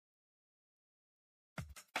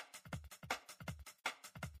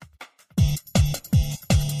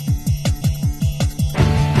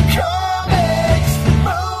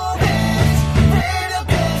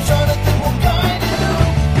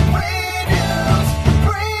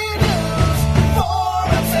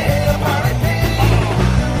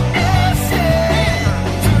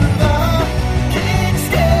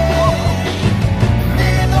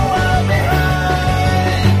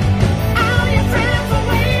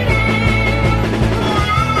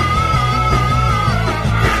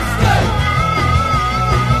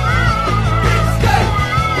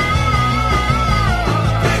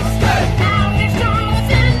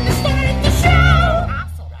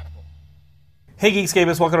Hey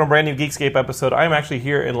Geekscapists, welcome to a brand new Geekscape episode. I'm actually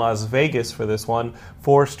here in Las Vegas for this one,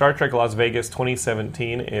 for Star Trek Las Vegas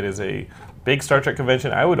 2017. It is a big Star Trek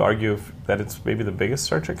convention. I would argue that it's maybe the biggest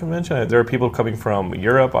Star Trek convention. There are people coming from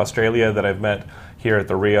Europe, Australia that I've met here at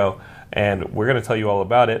the Rio, and we're going to tell you all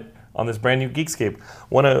about it on this brand new Geekscape.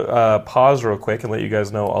 Want to pause real quick and let you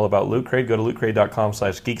guys know all about Loot Crate. Go to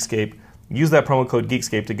lootcrate.com/Geekscape. Use that promo code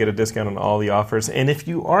Geekscape to get a discount on all the offers. And if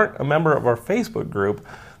you aren't a member of our Facebook group,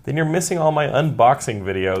 then you're missing all my unboxing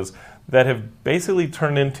videos that have basically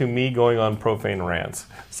turned into me going on profane rants.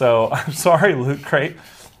 So I'm sorry, Loot Crate,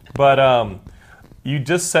 but you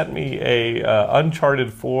just sent me a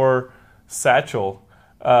Uncharted 4 satchel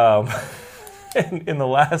in the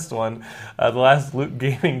last one, the last Loot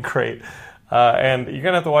Gaming Crate. And you're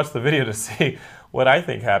going to have to watch the video to see what I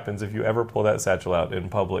think happens if you ever pull that satchel out in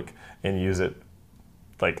public and use it.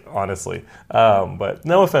 Like, honestly. But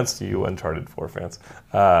no offense to you Uncharted 4 fans.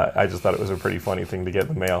 I just thought it was a pretty funny thing to get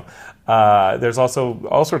in the mail. There's also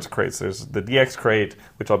all sorts of crates. There's the DX crate,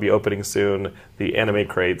 which I'll be opening soon, the anime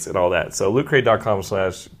crates, and all that. So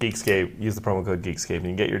lootcrate.com/Geekscape. Use the promo code Geekscape,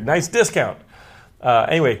 and you get your nice discount.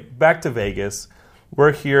 Anyway, back to Vegas.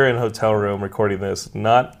 We're here in a hotel room recording this,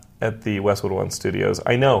 not at the Westwood One Studios.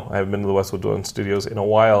 I know I haven't been to the Westwood One Studios in a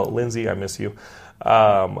while. Lindsay, I miss you.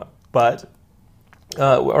 But...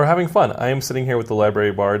 we're having fun. I am sitting here with the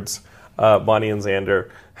Library Bards, Bonnie and Xander.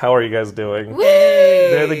 How are you guys doing? Whee!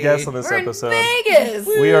 They're the guests on this episode. In Vegas.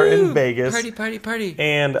 We are in Vegas. Party.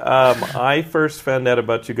 And I first found out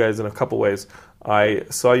about you guys in a couple ways. I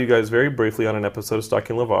saw you guys very briefly on an episode of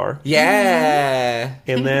Stalking LeVar. Yeah.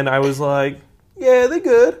 And then I was like, yeah, they're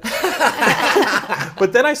good.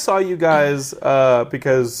 But then I saw you guys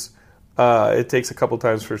because... it takes a couple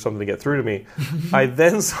times for something to get through to me. I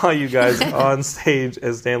then saw you guys on stage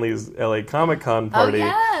at Stanley's LA Comic Con party. Oh,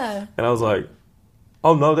 yeah. And I was like,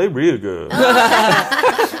 oh no, they really good.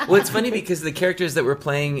 Well, it's funny because the characters that we're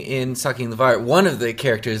playing in Stalking LeVar, one of the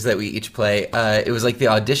characters that we each play, it was like the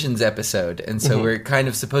auditions episode. And so we're kind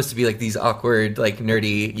of supposed to be like these awkward, like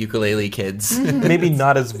nerdy ukulele kids. Maybe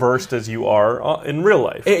not as versed as you are in real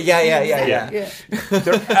life. Yeah.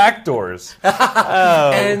 They're actors.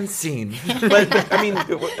 And scene. But, I mean,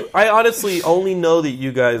 I honestly only know that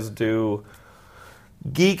you guys do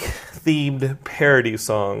geek-themed parody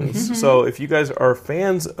songs. So if you guys are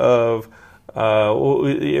fans of... I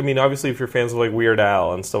mean, obviously, if you're fans of like Weird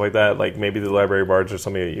Al and stuff like that, like maybe the Library Bards or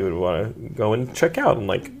something that you would want to go and check out on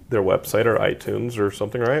like their website or iTunes or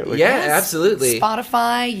something, right? Like, Yeah, absolutely.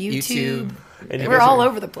 Spotify, YouTube. And We're all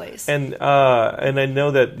over the place. And I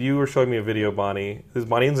know that you were showing me a video, Bonnie. This is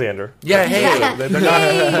Bonnie and Xander. Yeah, hey.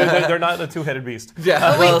 They're not a two-headed beast.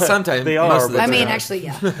 Yeah, well, sometimes. They are. Most of the I mean, time. actually,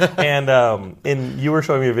 yeah. And you were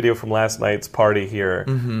showing me a video from last night's party here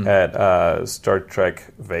at Star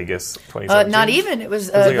Trek Vegas 2017. Not even. It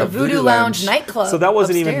was like the a Voodoo Lounge nightclub. So that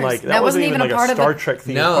wasn't even upstairs. like that wasn't even like a part a of Star the Trek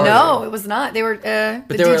theme. No. party. No, it was not. They were. But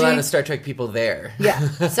there were a lot of Star Trek people there. Yeah.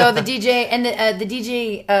 So the DJ and the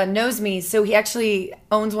DJ knows me, so he actually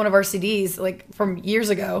owns one of our CDs like from years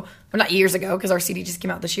ago. Well, not years ago because our CD just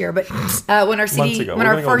came out this year, but when our CD, when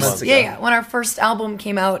our first album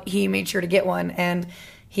came out, he made sure to get one, and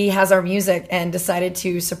he has our music and decided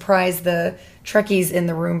to surprise the Trekkies in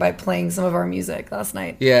the room by playing some of our music last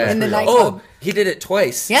night. Yeah. In the nightclub. Oh, he did it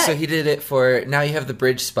twice. Yeah. So he did it for Now You Have the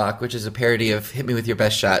Bridge Spock, which is a parody of Hit Me With Your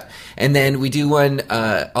Best Shot. And then we do one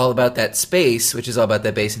all about that space, which is all about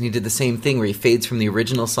that bass. And he did the same thing where he fades from the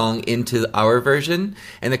original song into our version.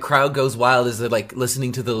 And the crowd goes wild as they're like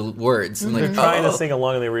listening to the words. And like, They're trying to sing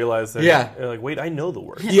along and they realize that they're like, wait, I know the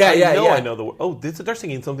word. I know the word. Oh, they're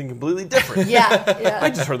singing something completely different. Yeah.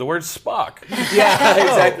 I just heard the word Spock. Yeah,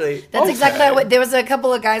 exactly. That's exactly what. There was a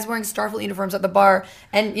couple of guys wearing Starfleet uniforms at the bar,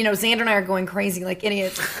 and Xander and I are going crazy like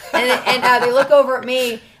idiots. And they look over at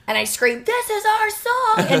me, and I scream, "This is our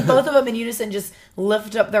song!" And both of them in unison just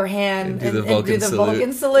lift up their hand and do the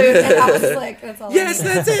Vulcan salute. And I was like, "That's all." Yes,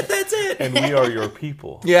 that's it. And we are your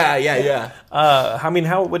people. Yeah. I mean,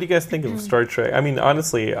 what do you guys think of Star Trek? I mean,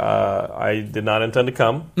 honestly, I did not intend to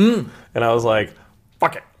come, and I was like,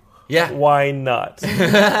 "Fuck it." Yeah. Why not?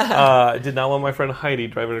 I did not want my friend Heidi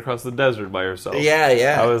driving across the desert by herself.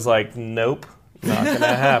 Yeah. I was like, nope, not going to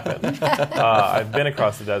happen. I've been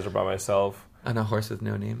across the desert by myself. On a horse with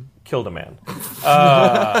no name. Killed a man.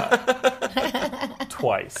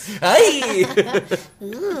 Twice. Hey! And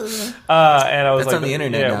I was That's like, on the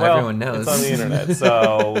internet now. Everyone knows. It's on the internet,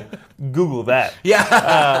 so Google that.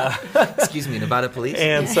 Yeah. Excuse me, Nevada police.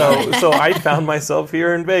 And so I found myself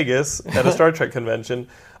here in Vegas at a Star Trek convention.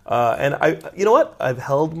 And you know what? I've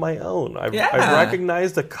held my own. I've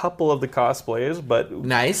recognized a couple of the cosplays, but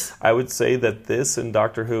nice. I would say that this and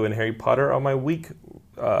Doctor Who and Harry Potter are my weak.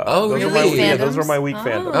 Really? Those are my weak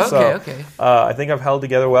fandoms. Okay. I think I've held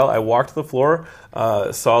together well. I walked the floor,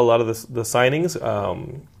 saw a lot of the signings.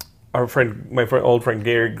 My old friend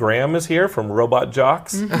Gary Graham is here from Robot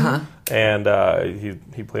Jocks, and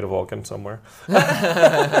he played a Vulcan somewhere. and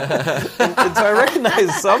so I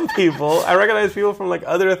recognize some people. I recognize people from like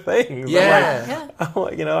other things. I'm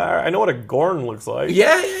like, I know what a Gorn looks like.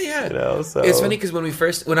 Yeah. So it's funny because when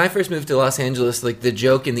I first moved to Los Angeles, like the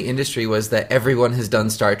joke in the industry was that everyone has done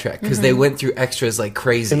Star Trek because they went through extras like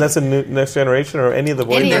crazy. And that's a Next Generation or any of the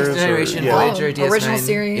Voyagers. Next Generation, Voyager, DS9. Original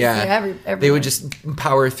series. Yeah, they would just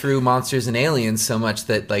power through monsters and aliens so much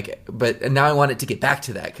that but now I want it to get back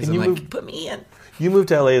to that because I'm like, put me in. You moved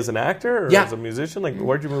to LA as an actor or as a musician? Like,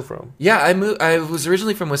 where'd you move from? Yeah, I was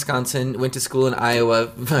originally from Wisconsin, went to school in Iowa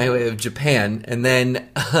by way of Japan, and then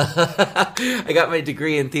I got my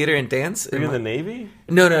degree in theater and dance. Were you in the Navy?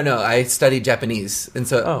 No. I studied Japanese, and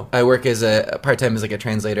so I work as a part-time as like a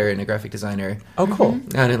translator and a graphic designer. Oh, cool.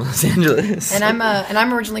 Out in Los Angeles. And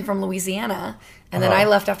I'm originally from Louisiana. And then I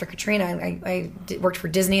left after Katrina. I worked for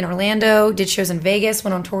Disney in Orlando, did shows in Vegas,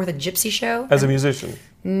 went on tour with a gypsy show. As a musician?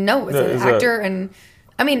 No, as an actor and...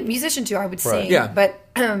 I mean, musician too, I would say. Yeah. But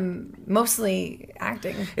mostly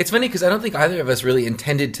acting. It's funny because I don't think either of us really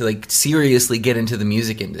intended to like seriously get into the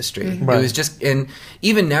music industry. Right. It was just, and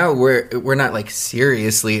even now we're not like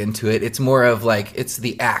seriously into it. It's more of like, it's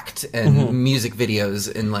the act and music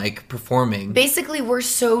videos and like performing. Basically, we're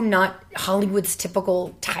so not Hollywood's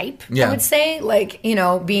typical type, I would say. Like,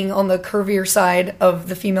 being on the curvier side of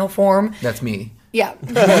the female form. That's me. Yeah.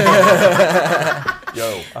 But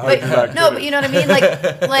you know what I mean?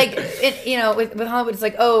 Like it, with Hollywood, it's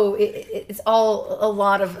like, it's all a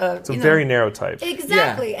lot of. It's a very narrow type.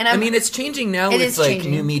 Exactly, yeah. and I mean, it's changing now with like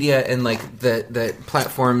changing. New media and like the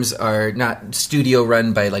platforms are not studio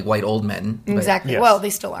run by like white old men. Exactly. Yes. Well, they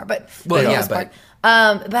still are, but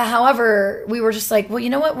but however, we were just like, well, you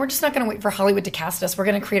know what? We're just not going to wait for Hollywood to cast us. We're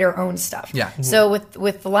going to create our own stuff. Yeah. So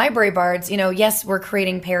with the Library Bards, yes, we're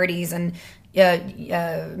creating parodies and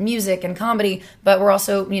music and comedy, but we're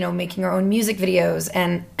also making our own music videos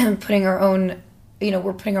and putting our own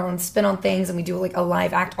we're putting our own spin on things, and we do like a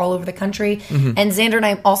live act all over the country. And Xander and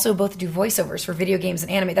I also both do voiceovers for video games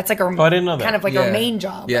and anime. That's like our I didn't know that. kind of like our main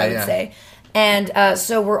job, I would say. And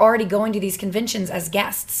so we're already going to these conventions as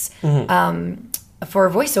guests for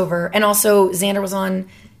a voiceover, and also Xander was on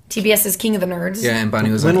TBS's King of the Nerds. Yeah, and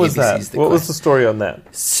Bonnie was when on was ABC's that? What was the story on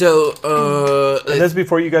that? So, and that's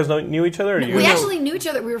before you guys knew each other? Or we actually knew each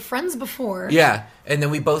other. We were friends before. Yeah, and then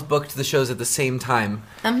we both booked the shows at the same time.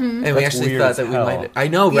 And we That's actually weird thought as that we hell. might... I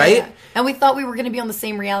know, right? Yeah. And we thought we were going to be on the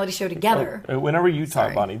same reality show together. Whenever you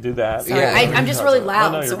talk, Bonnie, do that. Sorry. Yeah. I'm just really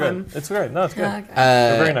loud. No, you're so good. It's great. No, it's good.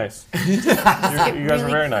 Okay. You're very nice. You guys really are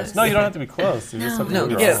very nice. close. No, you don't have to be close. You just have to No,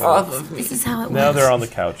 move get your arm. off of me. This is how it Now works. they're on the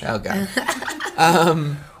couch. Oh, God.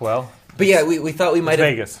 Well, But yeah, we thought we might have...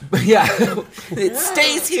 Vegas. Yeah. It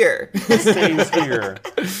stays here. Stays here.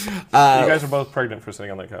 You guys are both pregnant for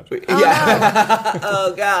sitting on that couch. Yeah.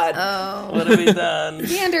 Oh, God. Oh. What have we done?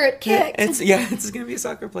 Xander, it kicked. It's going to be a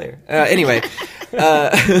soccer player. Anyway,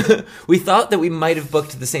 we thought that we might have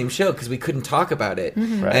booked the same show because we couldn't talk about it.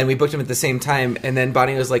 Right. And we booked them at the same time. And then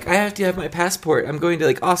Bonnie was like, I have to have my passport. I'm going to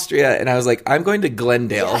like Austria. And I was like, I'm going to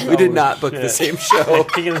Glendale. We did not book the same show.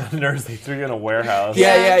 King of the Nerds, they threw you in a warehouse.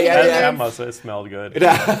 Yeah. That must have smelled good. It's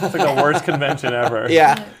like the worst convention ever.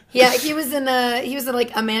 Yeah. Yeah, he was in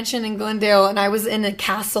like a mansion in Glendale, and I was in a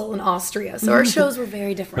castle in Austria. So our shows were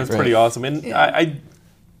very different. That's pretty awesome. And I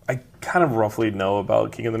kind of roughly know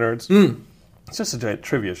about King of the Nerds. It's just a giant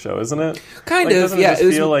trivia show, isn't it? Kind like, of, doesn't yeah. It,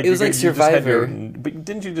 just feel like it was like you just had Survivor. but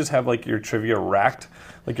didn't you just have like your trivia racked?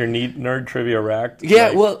 Like your nerd trivia racked?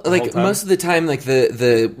 Yeah, the like whole most of the time, like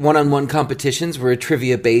the one-on-one competitions were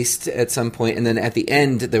trivia based at some point, and then at the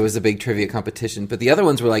end there was a big trivia competition. But the other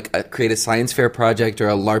ones were like create a science fair project or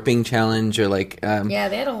a LARPing challenge or like yeah,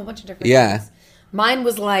 they had a whole bunch of different things. Mine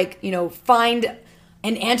was like, find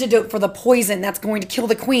an antidote for the poison that's going to kill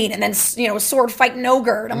the queen, and then sword fight an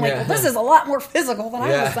ogre. And I'm like, well, this is a lot more physical than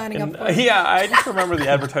I was signing up for. Yeah, I just remember the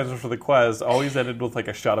advertisements for the Quest always ended with like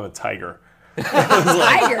a shot of a tiger.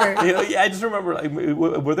 Tiger. I just remember. Like,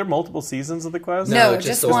 were there multiple seasons of the Quest? No,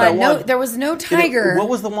 just one. No, there was no tiger. What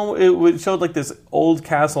was the one? It showed like this old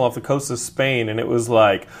castle off the coast of Spain, and it was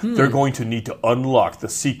like they're going to need to unlock the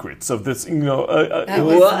secrets of this. That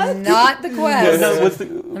was not the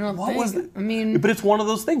Quest. I mean, but it's one of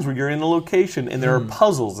those things where you're in a location and there are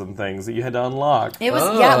puzzles and things that you had to unlock. It was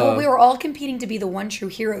well, we were all competing to be the one true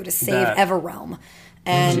hero to save Everrealm.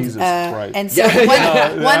 And Jesus Christ. and so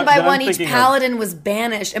one by one, each paladin was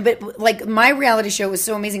banished. But like my reality show was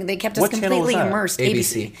so amazing. They kept us completely immersed.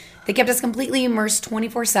 ABC. They kept us completely immersed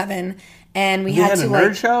 24/7, and we They had had to a nerd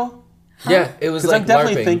like. show? Yeah, it was like I'm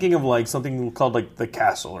definitely LARPing. thinking of like something called like The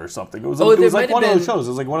Castle or something. It was, Oh, it was there like might one have of those been- shows. It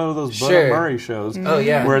was like one of those Sure. Bud Murray shows. Oh,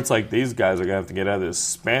 yeah. Where it's like these guys are gonna have to get out of this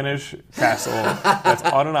Spanish castle that's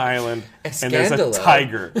on an island, and there's a Scandalo.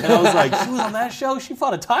 tiger. And I was like, she was on that show. She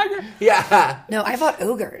fought a tiger. Yeah. No, I fought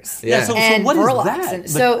ogres. Yeah. So And what is Verlocs. that? And The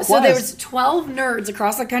so there was quest. 12 nerds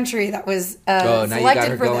across the country that was Oh, now you selected got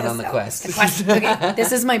her for going this. on the quest. The quest. Okay,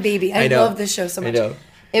 this is my baby. I know. love this show so much. I know.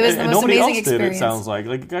 It was the And most nobody amazing else did. experience. It sounds like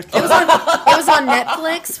It was on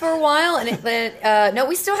Netflix for a while, and no,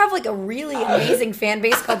 we still have like a really amazing fan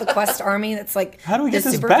base called the Quest Army. That's like How do we the get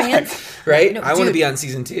this super back? fans. Right? No, I want to dude, be on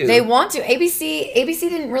season 2. They want to. ABC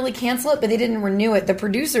didn't really cancel it, but they didn't renew it. The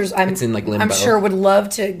producers, It's in, like, limbo. I'm sure would love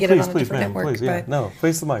to get it on a Please, different ma'am, network. please, yeah. but- No,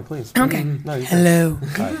 face the mic, please. Okay. No, you Hello.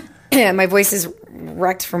 Hi. Yeah, my voice is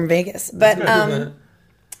wrecked from Vegas. But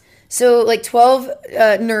so like 12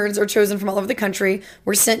 nerds are chosen from all over the country.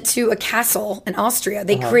 Were sent to a castle in Austria.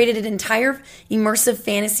 They created an entire immersive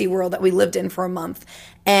fantasy world that we lived in for a month.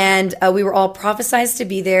 And we were all prophesized to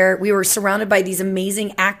be there. We were surrounded by these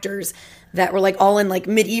amazing actors that were like all in like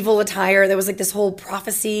medieval attire. There was like this whole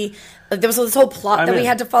prophecy. There was this whole plot that we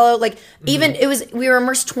had to follow. Like even we were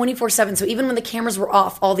immersed 24/7. So even when the cameras were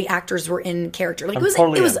off, all the actors were in character. Like it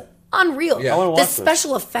was unreal. I wanna watch The this.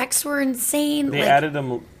 special effects were insane. They like, added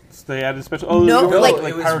them. They added special. Oh, No, like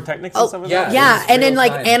like- pyrotechnics and stuff. yeah. yeah, It was and then real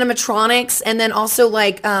like time. animatronics, and then also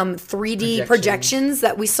like 3D projections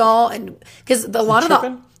that we saw, and because a lot of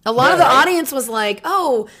tripping? the audience was like,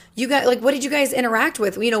 "Oh, you guys, like, what did you guys interact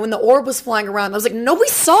with?" You know, when the orb was flying around, I was like, "Nobody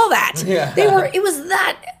saw that." Yeah. It was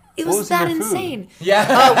that. It What was was in that your food? insane.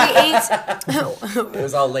 Yeah. We ate. It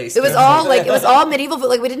was all laced. It was all medieval, but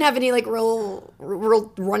like we didn't have any like real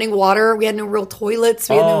running water. We had no real toilets.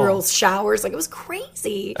 We had no real showers. Like it was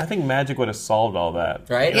crazy. I think magic would have solved all that.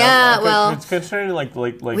 Right? Yeah, well, It's concerning like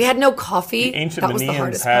we had no coffee. the ancient That was the Minoans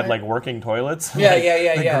hardest had part. like working toilets. Yeah, Like,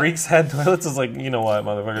 yeah, the yeah. Greeks had toilets. It's like, you know what,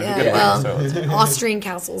 motherfucker, Yeah, you get well, working toilets. Austrian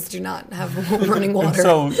castles do not have running water.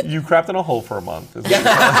 So you crapped in a hole for a month. Is what you're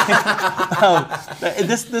telling me.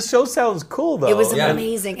 This show sounds cool though. It was Yeah.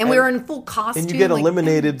 amazing, and we were in full costume. And you get like-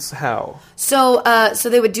 eliminated how? So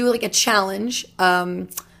they would do like a challenge.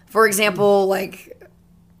 For example, like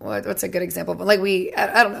what's a good example? But like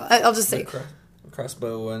I don't know. I'll just say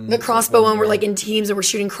Crossbow one. the crossbow one. We're like in teams and we're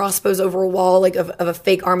shooting crossbows over a wall, like of a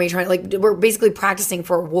fake army trying. Like we're basically practicing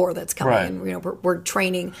for a war that's coming. Right. And, we're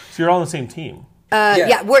training. So you're all on the same team.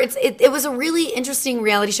 Yeah, where it was a really interesting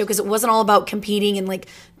reality show because it wasn't all about competing and like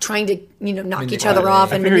trying to knock each other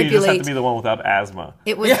off I and figure you just have manipulate. to be the one without asthma.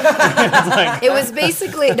 It was it was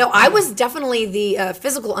basically I was definitely the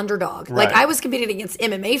physical underdog. Like Right. I was competing against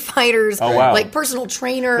MMA fighters, Oh, wow. like personal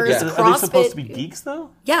trainers, Yeah. Are they CrossFit. supposed to be geeks though?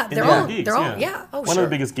 Yeah, In they're the all geeks, they're all yeah. Oh, One sure. of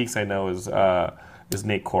the biggest geeks I know is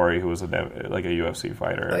Nate Corey, who was like a UFC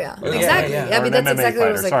fighter. Oh yeah, yeah, exactly. yeah. I Or mean an that's MMA exactly what fighter.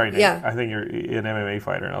 it was like. Sorry, Nate. Yeah. I think you're an MMA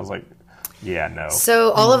fighter, and I was like, yeah, no. So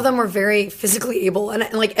all of them were very physically able,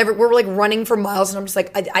 and like we're like running for miles, and I'm just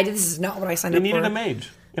like, this is not what I signed They up needed for. a mage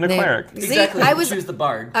and a They- clerik. See, Exactly. I was Choose the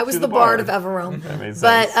bard. I was Choose the the bard bard. of Everrealm. That made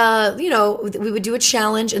But sense. we would do a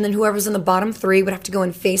challenge, and then whoever's in the bottom three would have to go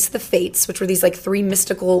and face the Fates, which were these like three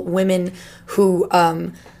mystical women who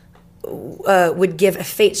would give a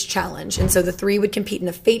Fates challenge, and so the three would compete in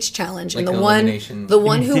a Fates challenge, Like and an the elimination.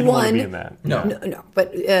 one You who didn't want to won. be in that. No.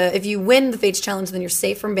 But if you win the Fates challenge, then you're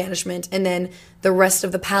safe from banishment, and then the rest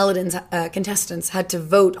of the paladins contestants had to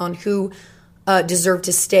vote on who deserved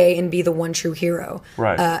to stay and be the one true hero.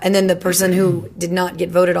 Right. And then the person who did not get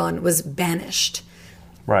voted on was banished.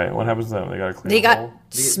 Right. What happens to them? They got to clean They the got hole?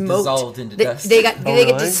 smoked. dissolved into they, dust. They got Oh, they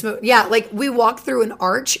get really? to smoke. Yeah, like we walked through an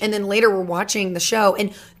arch, and then later we're watching the show,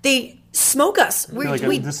 and they smoke us. They, like,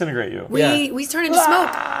 disintegrate you. We turn into smoke,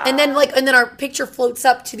 and then our picture floats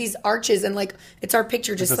up to these arches, and like it's our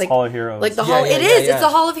picture just this like Hall of Heroes. like the Yeah, hall. yeah, It yeah, is. yeah. It's the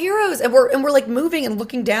Hall of Heroes, and we're like moving and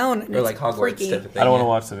looking down. And Or it's like Hogwarts freaky. type of thing. I don't want to yeah.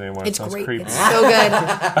 watch it anymore. It's it sounds great. creepy. It's so good.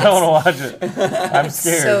 I don't want to watch it. I'm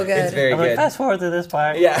scared. So good. It's very I'm like, good. fast forward to this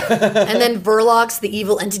part. Yeah. And then Verlocs, the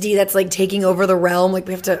evil entity that's like taking over the realm. Like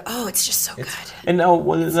we have to. Oh, it's just so good. And now,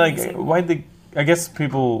 why'd they? I guess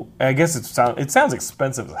it sounds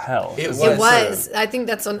expensive as hell. It It was. I think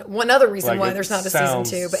that's one other reason Like, why it there's not a season sounds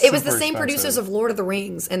 2. But it was the super same expensive. producers of Lord of the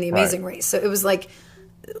Rings and The Amazing Right. Race. So it was like,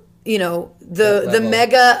 the level.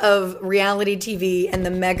 mega of reality TV and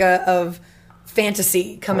the mega of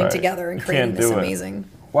fantasy coming Right. together and You creating can't this do it. amazing.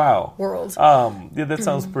 Wow. world. Yeah, that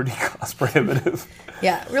sounds pretty cost prohibitive.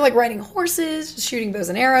 Yeah, we were like riding horses, shooting bows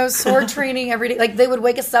and arrows, sword training every day. Like they would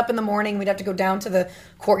wake us up in the morning. We'd have to go down to the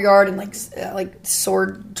courtyard and like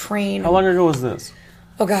sword train. How long ago was this?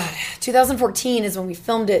 Oh God, 2014 is when we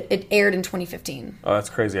filmed it. It aired in 2015. Oh, that's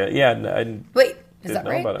crazy. Yeah, Wait, is didn't that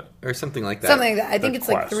know right? about it. Or something like that. Something like that. I think That's it's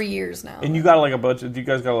like Quest. 3 years now. And you got like a bunch. You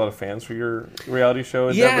guys got a lot of fans for your reality show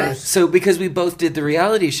Yeah, endeavors? so because we both did the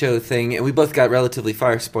reality show thing, and we both got relatively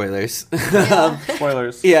far, spoilers.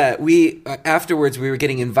 Spoilers. Yeah, we afterwards we were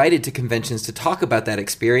getting invited to conventions to talk about that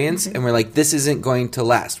experience, and we're like, this isn't going to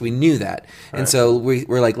last. We knew that, and so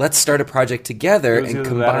we're like, let's start a project together It was and either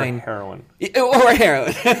combine that or heroin. or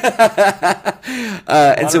heroin.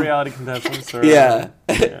 A lot of reality contestants. Are, Yeah.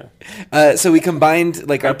 yeah. So we combined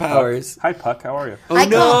like our Hi, Puck. powers. Hi, Puck. How are you? Oh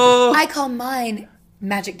no! I call mine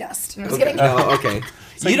magic dust. I'm just Okay. kidding. Oh, okay.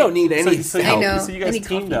 You don't need any So help. I know. So you guys Any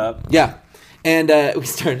teamed coffee. up. Yeah. And we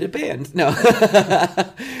started a band. No.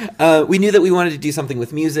 We knew that we wanted to do something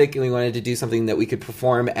with music, and we wanted to do something that we could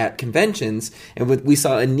perform at conventions. And we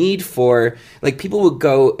saw a need for, like, people would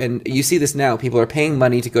go, and you see this now, people are paying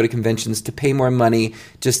money to go to conventions, to pay more money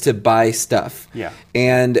just to buy stuff. Yeah.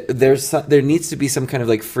 And there needs to be some kind of,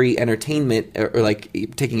 like, free entertainment, or like,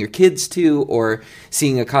 taking your kids to, or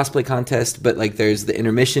seeing a cosplay contest, but, like, there's the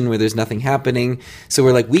intermission where there's nothing happening. So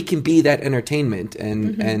we're like, we can be that entertainment,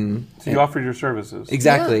 and So you offered your services.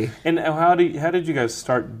 exactly. And how did you guys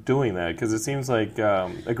start doing that? Because it seems like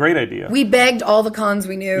a great idea. We begged all the cons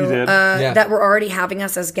we knew You did? Yeah. that were already having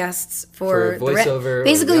us as guests for For voiceover or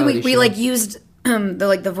Basically, reality we show. like used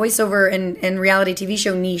the voiceover and reality TV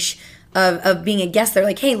show niche of being a guest. They're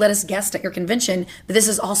like, hey, let us guest at your convention, but this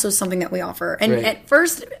is also something that we offer. And Right. at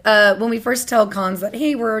first, when we first tell cons that,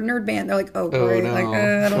 hey, we're a nerd band, they're like, oh, great. no. Like, I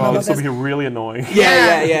don't know Well, about this will this. be really annoying.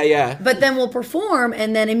 Yeah. But then we'll perform,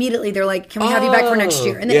 and then immediately they're like, "Can we have you back for next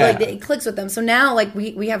year?" And then yeah. like it clicks with them. So now, like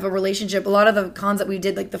we have a relationship. A lot of the cons that we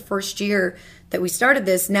did, like the first year that we started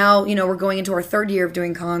this, now we're going into our third year of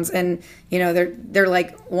doing cons, and they're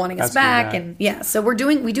like wanting us Asking back, back. and yeah. So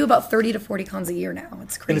we do about 30 to 40 cons a year now.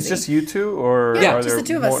 It's crazy. And it's just you two, or Yeah, are just there the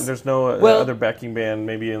two of more, us. there's no Well- other backing band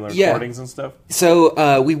maybe in the Yeah. recordings and stuff?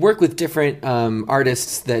 So we work with different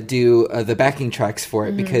artists that do the backing tracks for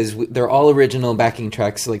it, because they're all original backing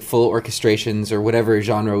tracks, like full orchestrations or whatever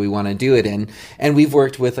genre we want to do it in. And we've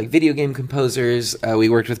worked with like video game composers. We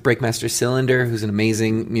worked with Breakmaster Cylinder, who's an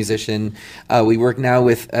amazing musician. We work now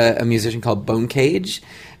with a musician called Bone Cage,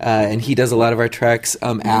 and he does a lot of our tracks.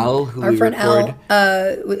 Al, who our we friend record.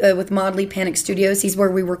 Al with Modley Panic Studios. He's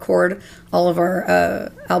where we record all of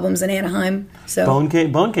our albums in Anaheim. So Bone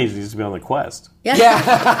Cage needs to be on the Quest.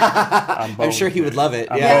 I'm sure he would love it.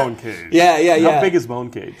 I'm Yeah. Bone Cage. Yeah. How big is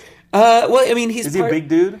Bone Cage? Well, I mean, he's Is he a big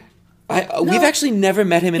dude? We've actually never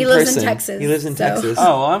met him in He person. lives in Texas, He lives in so- Texas. Oh,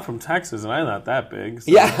 well, I'm from Texas, and I'm not that big.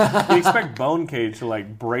 So Yeah. you expect Bone Cage to,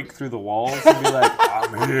 like, break through the walls and be like,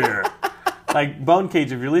 I'm here. Like, Bone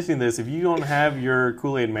Cage, if you're listening to this, if you don't have your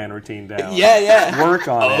Kool-Aid Man routine down, Yeah. work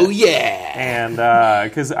on it. Oh, yeah. And,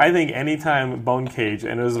 because I think anytime Bone Cage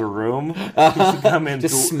enters a room, he should come in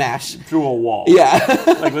Just smash. through a wall. Yeah.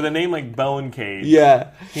 Like, with a name like Bone Cage, Yeah.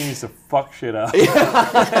 he needs to fuck shit up.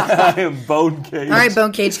 I am Bone Cage. all right,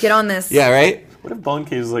 Bone Cage, get on this. Yeah, right? What if Bone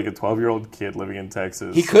Cage is like a 12-year-old kid living in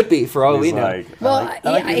Texas? He could be, for all we He's know. like, Well, I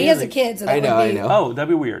like your he has a music. kid, so that I know, would I be, know. Oh, that'd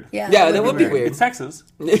be weird. Yeah, that would be weird. It's Texas.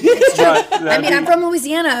 I mean, I'm from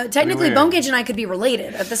Louisiana. Technically, weird. Bone Cage and I could be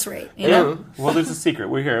related at this rate. You Yeah. know? Well, there's a secret.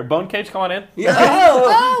 We're here. Bone Cage, come on in.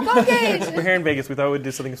 Oh, Bone Cage! We're here in Vegas. We thought we'd do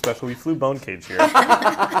something special. We flew Bone Cage here.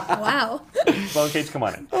 Wow, Bone Cage, come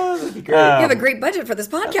on in. you have a great budget for this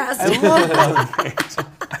podcast. I love Bone Cage.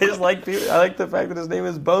 I just like I like the fact that his name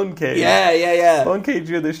is Bone Cage. Yeah. Bone Cage,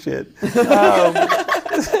 you're the shit.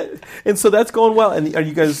 And so that's going well. And are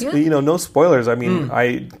you guys, no spoilers. I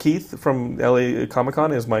mean, Keith from LA Comic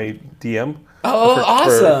Con is my DM. Oh,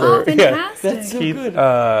 awesome. Oh, Yeah. fantastic! That's so Keith,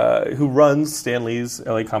 good. who runs Stan Lee's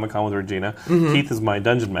LA Comic Con with Regina. Keith is my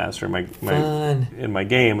dungeon master Fun. in my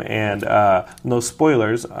game, and no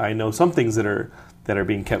spoilers. I know some things that are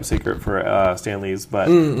being kept secret for Stan Lee's, but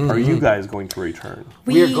are you guys going to return?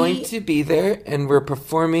 We are going to be there, and we're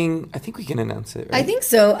performing. I think we can announce it, right? I think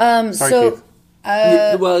so. Sorry, Keith.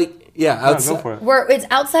 Well, yeah. No, Outside, go for it. It's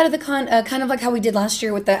outside of the con, kind of like how we did last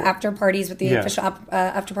year with the after parties, with the Yeah. official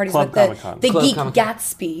after parties Club with the, Comic-Con. the Club Geek Comic-Con.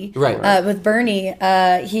 Gatsby, Right. with Bernie.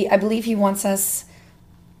 I believe he wants us.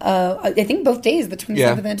 I think both days, the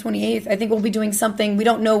 27th and 28th. I think we'll be doing something. We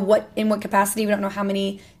don't know in what capacity. We don't know how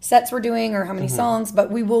many sets we're doing or how many songs, but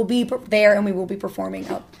we will be there and we will be performing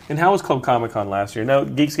out. And how was Club Comic Con last year? Now,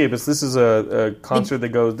 Geekscape, this is a concert that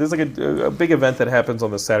goes, there's like a big event that happens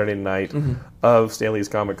on the Saturday night of Stanley's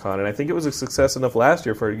Comic Con, and I think it was a success enough last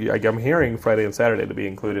year for, I'm hearing Friday and Saturday to be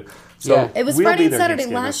included. So it was Friday and Saturday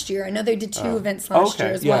last year. I know they did 2 events last year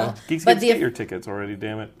as well. Geekscape, get your tickets already,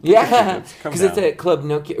 damn it. Yeah, because it's at Club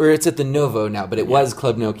Nokia, or it's at the Novo now, but it was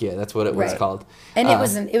Club Nokia. That's what it was called. And it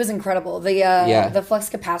was incredible. The Flux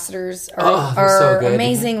capacitors are so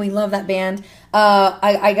amazing. We love that band.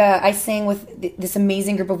 I sang with this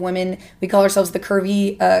amazing group of women. We call ourselves the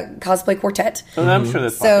Curvy Cosplay Quartet. Oh, I'm sure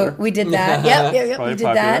that's popular. So we did that. Yep. We did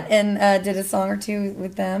that and did a song or 2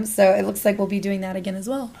 with them. So it looks like we'll be doing that again as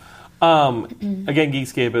well. Again,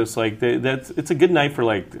 Geekscape is like it's a good night for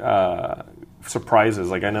like surprises.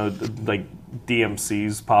 Like I know like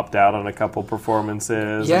DMC's popped out on a couple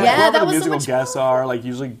performances. Yeah, whoever that the was musical so much guests fun. are like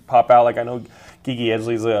usually pop out. Like I know Gigi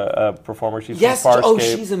Edgley's a performer. She's from Farscape. Oh,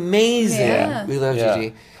 she's amazing. Yeah. We love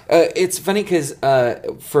Gigi. It's funny because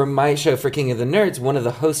for my show for King of the Nerds, one of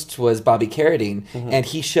the hosts was Bobby Carradine, and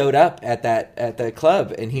he showed up at the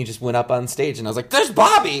club, and he just went up on stage, and I was like, "There's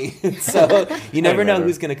Bobby!" So you never know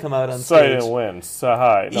who's going to come out on stage. Sorry I didn't win. So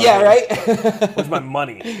hi. No, Right? Where's my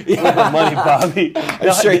money? Where's my money, Bobby?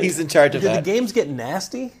 I'm sure he's in charge of that. Did the games get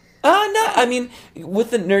nasty? No, I mean,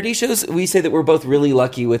 with the nerdy shows, we say that we're both really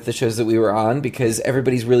lucky with the shows that we were on because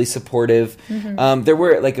everybody's really supportive. There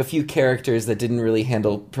were like a few characters that didn't really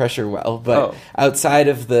handle pressure well, but outside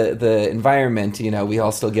of the environment, we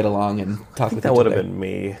all still get along and talk with each other. That would have been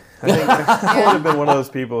me. I think I would have been one of those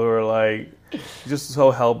people who are like just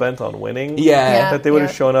so hell bent on winning that they would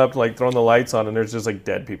have shown up like throwing the lights on and there's just like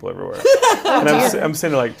dead people everywhere. And I'm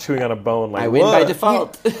sitting there like chewing on a bone like I win by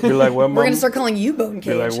default. You're like, we're gonna start calling you Bone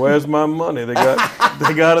Cage. You're like, where's my money? They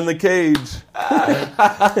got in the cage.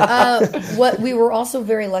 What we were also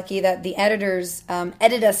very lucky that the editors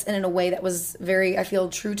edited us in a way that was very, I feel,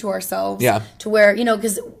 true to ourselves. Yeah. To where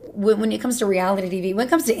because when it comes to reality TV, when it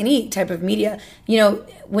comes to any type of media,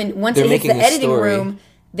 once it hits the editing room,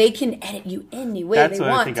 they can edit you any way they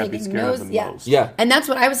want. I think I'd be scared of the most. Yeah. And that's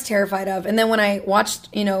what I was terrified of. And then when I watched,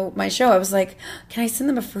 my show, I was like, can I send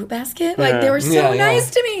them a fruit basket? Like, they were so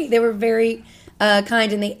nice to me. They were very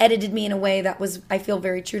kind, and they edited me in a way that was, I feel,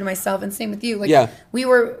 very true to myself. And same with you. Like, we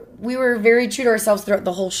were very true to ourselves throughout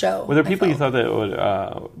the whole show. Were there people you thought that would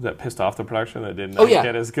that pissed off the production that didn't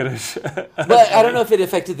get as good as? But I don't know if it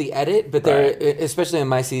affected the edit. But there, especially on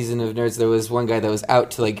my season of Nerds, there was one guy that was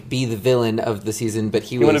out to like be the villain of the season, but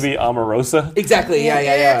he was. You want to be Omarosa? Exactly.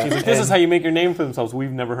 Yeah. She's like, this is how you make your name for themselves.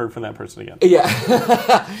 We've never heard from that person again.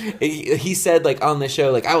 Yeah. He said like on the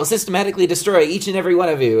show, like I will systematically destroy each and every one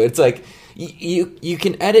of you. It's like. You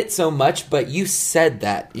can edit so much, but you said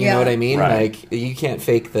that. You know what I mean? Right. Like you can't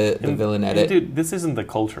fake the villain edit. Dude, this isn't the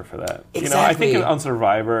culture for that. Exactly. I think on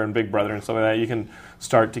Survivor and Big Brother and stuff like that, you can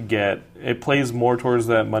start to get it plays more towards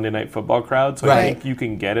that Monday Night Football crowd. So I think you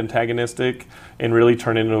can get antagonistic and really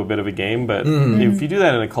turn it into a bit of a game. But if you do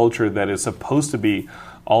that in a culture that is supposed to be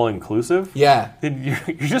all-inclusive, then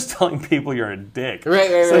you're just telling people you're a dick. Right.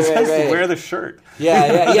 Wear the shirt.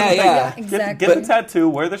 Yeah. Exactly. Get the tattoo,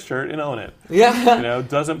 wear the shirt, and own it. Yeah.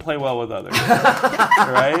 Doesn't play well with others.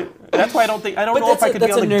 Right? That's why I don't know if I could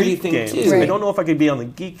be on the geek games. Too. I don't know if I could be on the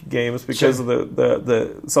geek games because of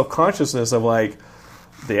the self-consciousness of like,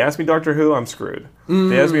 they asked me Doctor Who, I'm screwed.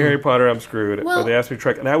 They asked me Harry Potter, I'm screwed. Or they asked me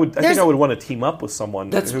Trek, and I think I would want to team up with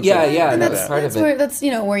someone. That's part of it. That's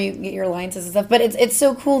where you get your alliances and stuff. But it's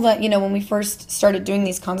so cool that when we first started doing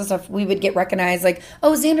these cons and stuff, we would get recognized like,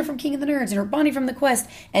 oh, Xander from King of the Nerds, or Bonnie from the Quest,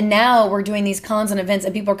 and now we're doing these cons and events,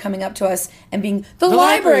 and people are coming up to us and being the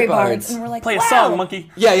Library Bards, and we're like, play a song,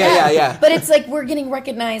 monkey. Yeah. But it's like we're getting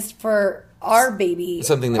recognized for our baby,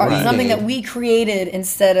 something that we created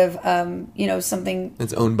instead of something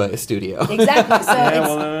that's owned by a studio. Exactly.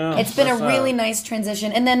 So it's been a really nice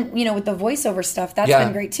transition. And then with the voiceover stuff, that's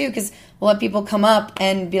been great too, because we'll have people come up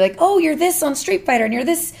and be like, "Oh, you're this on Street Fighter, and you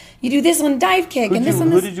do this on Dive Kick, and this on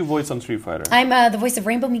this." Who did you voice on Street Fighter? I'm the voice of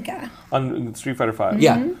Rainbow Mika on Street Fighter 5.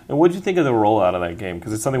 Yeah. And what did you think of the rollout of that game?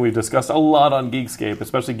 Because it's something we've discussed a lot on Geekscape,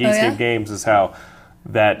 especially Geekscape Games, is how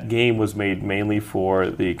that game was made mainly for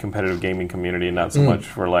the competitive gaming community, and not so much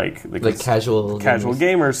for like casual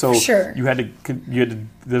gamers. So you had to.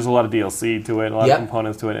 There's a lot of DLC to it, a lot of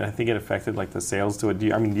components to it, and I think it affected like the sales to it. Do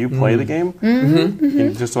you play the game?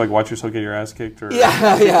 And just to like watch yourself get your ass kicked, or kick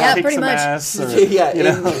pretty some much. ass, or,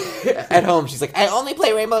 at home she's like, I only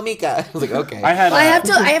play Rainbow Mika. I was like, okay. I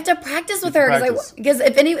have to practice with her because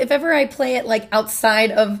if ever I play it like outside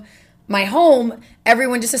of my home,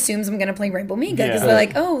 everyone just assumes I'm going to play Rainbow Mika because they're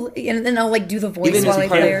like, oh, and then I'll like do the voice Even while I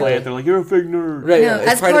play it. They're like, you're a fake nerd. Right. No,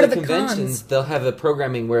 As part of the conventions, cons. they'll have a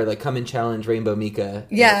programming where like come and challenge Rainbow Mika.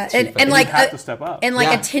 Yeah, and like you have to step up. And like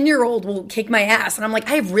a 10-year-old will kick my ass, and I'm like,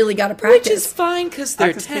 I've really got to practice. Which is fine because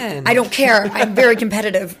they're 10. I don't care. I'm very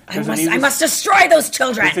competitive. I must destroy those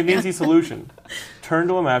children. It's an easy solution. Turn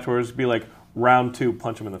to them afterwards, be like, round 2,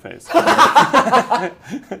 punch them in the face.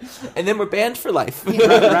 And then we're banned for life.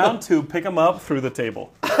 Round 2, pick them up through the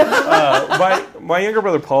table. My younger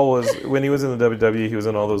brother Paul was, when he was in the WWE, he was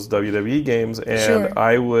in all those WWE games, and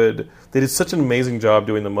they did such an amazing job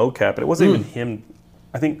doing the mocap, and it wasn't even him.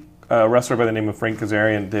 I think a wrestler by the name of Frank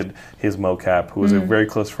Kazarian did his mocap, who was a very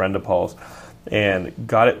close friend of Paul's, and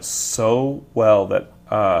got it so well that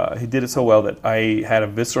he did it so well that I had a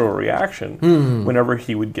visceral reaction whenever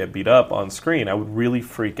he would get beat up on screen. I would really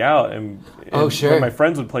freak out, and when my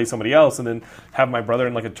friends would play somebody else, and then have my brother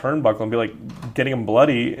in like a turnbuckle and be like getting him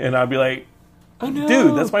bloody, and I'd be like, "Oh no,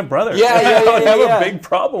 dude, that's my brother." I would have a big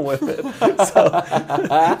problem with it.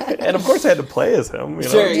 And of course, I had to play as him. You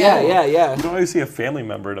know? Yeah. You don't always see a family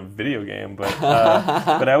member in a video game, but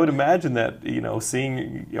I would imagine that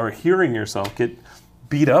seeing or hearing yourself get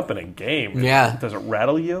beat up in a game. Yeah. Does it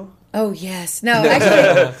rattle you? Oh, yes. No,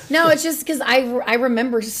 actually, no, it's just because I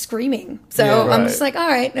remember just screaming. So I'm just like, all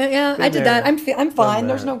right, I did that. I'm fine.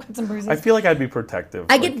 There's no cuts and bruises. I feel like I'd be protective.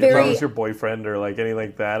 I get very... If I was your boyfriend or like anything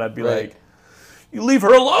like that, I'd be like, you leave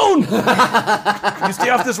her alone! You stay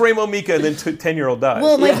off this Rainbow Mika, and then 10-year-old dies.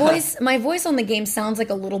 Well, my voice on the game sounds like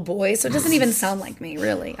a little boy, so it doesn't even sound like me,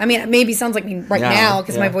 really. I mean, it maybe sounds like me right now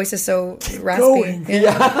because my voice is so raspy. Going.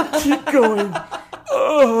 Keep going.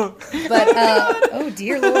 But oh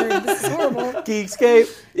dear Lord, this is horrible. Geekscape.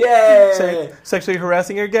 Yay! Sexually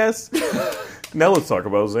harassing your guests. Now let's talk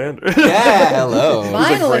about Xander. Yeah, hello.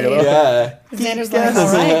 Finally. Yeah. Xander's like, all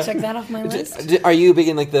right, check that off my list. Are you big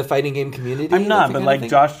in like the fighting game community? I'm not, but like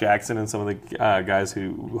Josh Jackson and some of the guys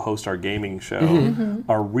who host our gaming show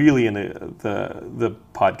are really into the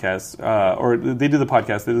podcast, or they do the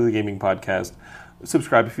podcast, they do the gaming podcast.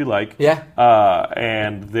 Subscribe if you like. Yeah.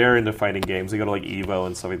 And they're into fighting games. They go to like Evo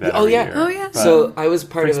and stuff like that. Oh, every yeah. year. Oh, yeah. But so I was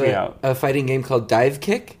part of out. a fighting game called Dive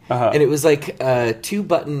Kick, and it was like a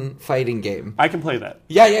 2-button fighting game. I can play that.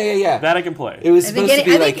 Yeah. That I can play. It was supposed to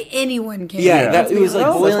be like... I think anyone can. Yeah, it was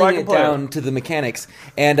like boiling it play down to the mechanics.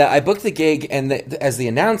 And I booked the gig as the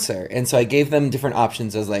announcer, and so I gave them different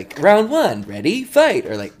options. I was like, round 1, ready, fight,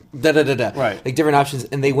 or like da-da-da-da. Right. Like different options,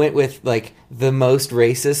 and they went with like the most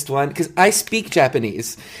racist one, because I speak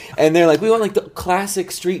Japanese, and they're like, we want like the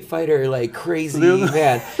classic Street Fighter, like crazy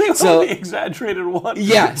man. So the exaggerated one.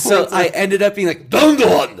 Yeah, so I ended up being like,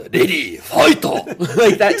 Dondon, ready, fight!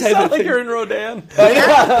 Like that type of like thing. you're in Rodan.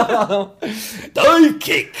 Dive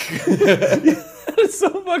kick! It's so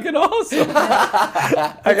fucking awesome.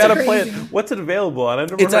 I gotta play it. What's it available on?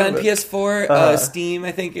 It's on PS4, Steam,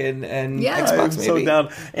 I think, and Xbox. I'm maybe. so down,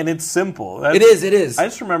 and it's simple. It is. I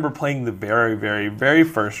just remember playing the very, very, very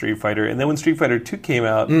first Street Fighter, and then when Street Fighter 2 came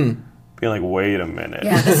out, being like, wait a minute.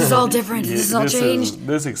 Yeah, this is all different. This is all changed.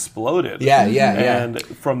 This exploded. Yeah. And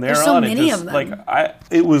from there There's so on, many it just of them.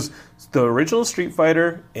 it was the original Street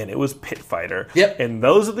Fighter, and it was Pit Fighter. Yep. And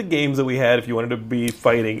those are the games that we had if you wanted to be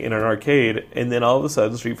fighting in an arcade. And then all of a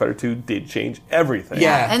sudden, Street Fighter 2 did change everything.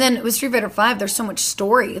 Yeah. And then with Street Fighter 5, there's so much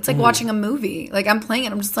story. It's like watching a movie. Like, I'm playing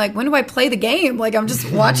it, I'm just like, when do I play the game? Like, I'm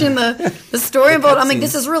just watching the story about it. I'm like,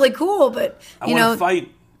 this is really cool, but, you know.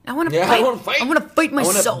 Fight. I want to fight. I want to fight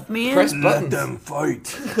myself, man. Press Let buttons. them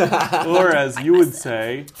fight. Or as you would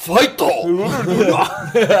say, Fight!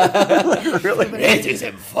 really? It is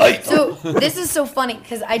a fight! So this is so funny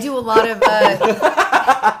because I do a lot of.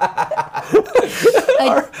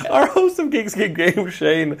 Our host of Geekscape Game,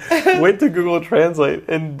 Shane, went to Google Translate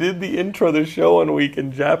and did the intro to the show one week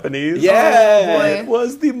in Japanese. Yeah! boy. It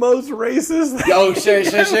was the most racist thing. Oh, sure.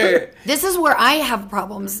 This is where I have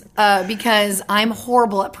problems because I'm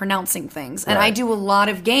horrible at pronouncing things, and I do a lot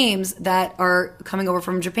of games that are coming over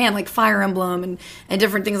from Japan, like Fire Emblem and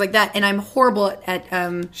different things like that. And I'm horrible at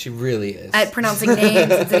She really is. at pronouncing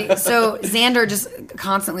names. So Xander just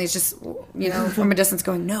constantly is just from a distance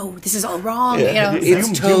going, "No, this is all wrong." Yeah.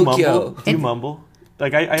 It's Tokyo. Do you mumble?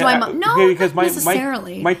 Like No, because not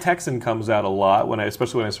necessarily. my Texan comes out a lot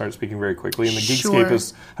especially when I start speaking very quickly. And the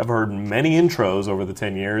Geekscapists have heard many intros over the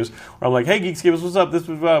 10 years where I'm like, "Hey, Geekscapists, what's up? This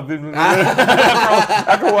was after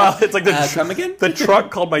a while, it's like come again? The truck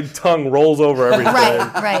called my tongue rolls over everything,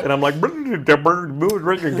 right. and I'm like,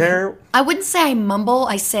 I wouldn't say I mumble.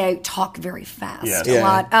 I say I talk very fast Yes. a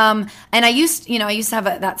lot. And I used to have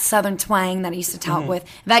that southern twang that I used to tout with.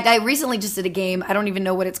 In fact, I recently just did a game. I don't even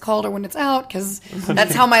know what it's called or when it's out because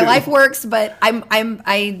That's how my life works. But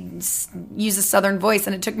I use a Southern voice,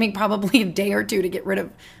 and it took me probably a day or two to get rid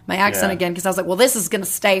of my accent again, because I was like, well, this is going to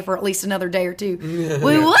stay for at least another day or two.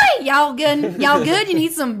 Well, what? Y'all good? Y'all good? You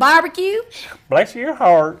need some barbecue? Bless your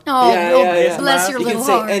heart. Oh, bless your little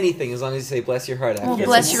heart. You can say anything as long as you say bless your heart. Oh,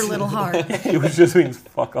 bless your little heart. It just means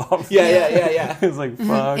fuck off. Yeah. It's like,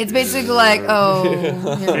 fuck. It's basically like,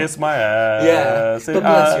 Kiss my ass. But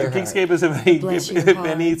bless your Geekscape is if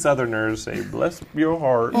any Southerners say bless your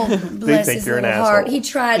heart, bless they think his you're an little asshole. heart. He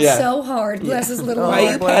tried so hard. Bless his little heart. Why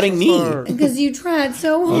are you patting me? Because you tried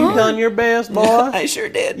so hard. You done your best, boy. I sure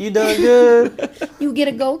did. You done good. You get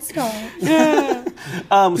a gold star.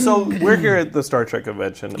 So we're here at the Star Trek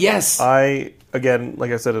convention. Yes. I, again,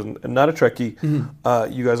 like I said, am not a Trekkie.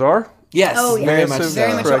 You guys are? Yes. Oh, yeah. Very much so.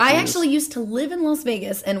 Very much so. I Trekkies. actually used to live in Las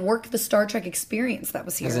Vegas and work the Star Trek experience that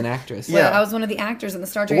was here. As an actress. Yeah. I was one of the actors in the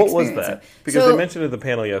Star Trek What experience. was that? Because they mentioned it at the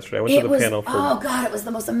panel yesterday. I went to the panel for... Oh, God, it was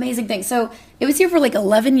the most amazing thing. So it was here for like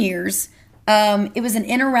 11 years. It was an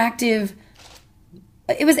interactive...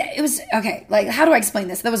 It was okay. Like, how do I explain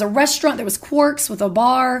this? There was a restaurant. There was Quarks with a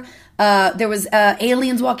bar. There was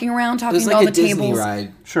aliens walking around talking to all the Disney tables.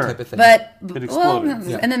 ride type of thing. But It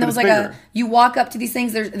exploded. and then there was like you walk up to these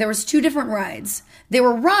things. There was 2 different rides. They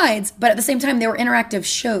were rides, but at the same time they were interactive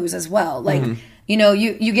shows as well. Like. You know,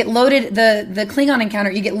 you get loaded, the Klingon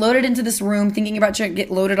encounter, you get loaded into this room thinking about you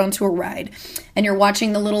get loaded onto a ride. And you're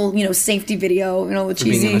watching the little, safety video, the cheesy. For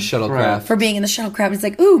being in the shuttlecraft. For being in the shuttlecraft. It's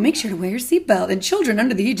like, ooh, make sure to wear your seatbelt. And children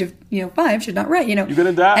under the age of, 5 should not ride, You're going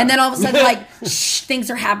to die. And then all of a sudden, like,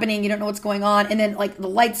 things are happening. You don't know what's going on. And then, like, the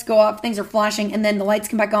lights go off, things are flashing, and then the lights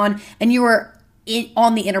come back on. And you are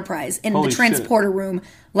on the Enterprise in the transporter room.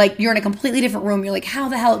 Like, you're in a completely different room. You're like, how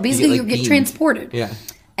the hell? Basically, you get transported. Yeah.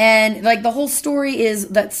 And like the whole story is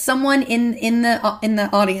that someone in the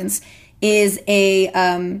audience is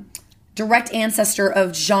a direct ancestor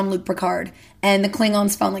of Jean-Luc Picard, and the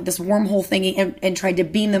Klingons found like this wormhole thingy and tried to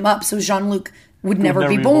beam them up so Jean-Luc would never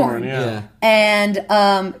be born. Yeah. And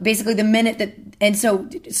basically so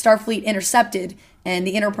Starfleet intercepted. And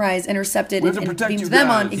the Enterprise intercepted and beamed them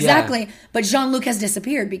on. Exactly. Yeah. But Jean-Luc has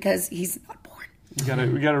disappeared because he's not born. We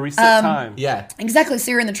gotta reset time. Yeah, exactly.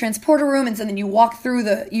 So you're in the transporter room, and so then you walk through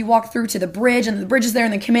to the bridge, and the bridge is there,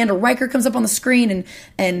 and then Commander Riker comes up on the screen,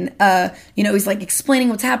 and he's like explaining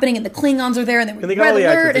what's happening, and the Klingons are there, and they got all the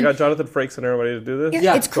actors. They got Jonathan Frakes and everybody to do this.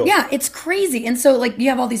 Yeah, it's cool. It's crazy. And so like you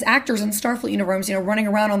have all these actors in Starfleet uniforms, running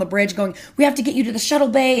around on the bridge, going, "We have to get you to the shuttle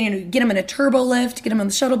bay," and get them in a turbo lift, get them on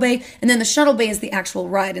the shuttle bay, and then the shuttle bay is the actual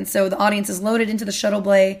ride, and so the audience is loaded into the shuttle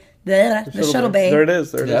bay. The shuttle bay. There it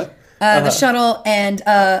is. The shuttle, and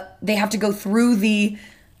they have to go through the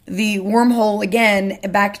wormhole again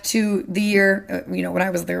back to the year, when I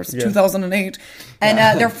was there, it was 2008.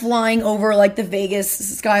 And they're flying over like the Vegas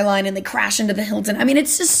skyline, and they crash into the Hilton. I mean,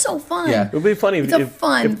 it's just so fun. Yeah, it would be funny if they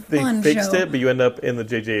fixed show. it, but you end up in the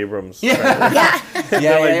J.J. Abrams. Yeah.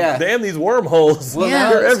 Damn these wormholes. Well,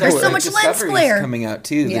 there's so much lens flare coming out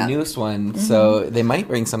too, the newest one. So they might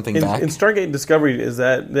bring something back. In Stargate and Discovery, is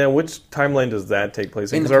that which timeline does that take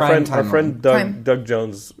place in? Because our friend Doug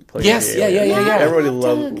Jones plays. Yes, yeah. Everybody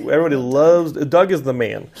loves Doug is the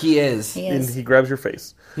man. He is. And he grabs your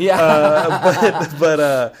face. Yeah. But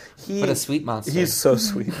a sweet monster. He's so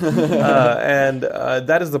sweet. And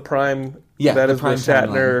that is the prime. Yeah, that is the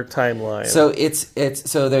Shatner timeline.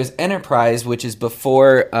 So there's Enterprise, which is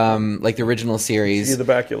before like the original series. The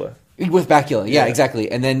Bakula. With Bakula, yeah,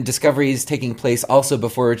 exactly. And then Discovery is taking place also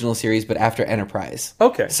before original series, but after Enterprise.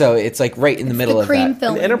 Okay. So it's like right in the middle of that.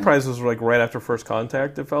 And Enterprise was like right after First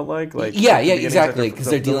Contact, it felt like. Exactly, because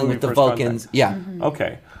they're dealing with the Vulcans. Contact. Yeah.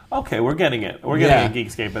 Mm-hmm. Okay, we're getting it. We're getting it,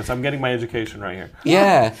 Geekscapists. I'm getting my education right here.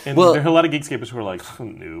 Yeah. And there are a lot of Geekscapists who are like,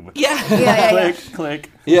 noob. Yeah.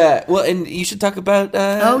 Click. Yeah. Well, and you should talk about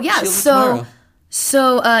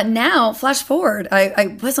So now, flash forward,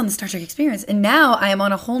 I was on the Star Trek experience, and now I am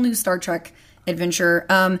on a whole new Star Trek adventure.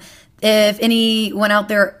 If anyone out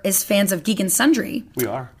there is fans of Geek and Sundry. We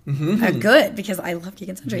are. Good, because I love Geek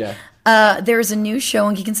and Sundry. Yeah. There's a new show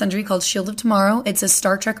on Geek and Sundry called Shield of Tomorrow. It's a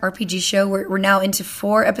Star Trek RPG show. We're now into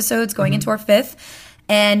 4 episodes, going into our 5th.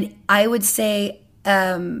 And I would say,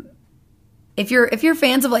 if you're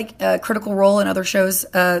fans of like Critical Role and other shows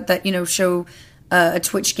that show a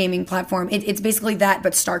Twitch gaming platform, it's basically that,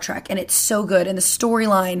 but Star Trek, and it's so good. And the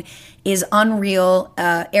storyline is unreal.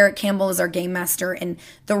 Eric Campbell is our game master, and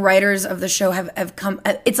the writers of the show have come.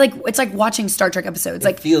 It's like watching Star Trek episodes.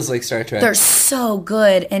 It feels like Star Trek. They're so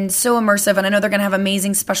good and so immersive, and I know they're going to have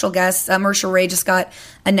amazing special guests. Marsha Ray just got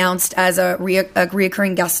announced as a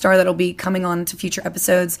reoccurring guest star that'll be coming on to future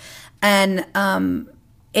episodes, and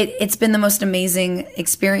it's been the most amazing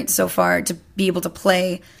experience so far to be able to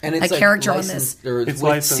play and a character on this. It's with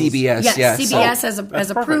licensed. CBS. Yes, Yeah, CBS has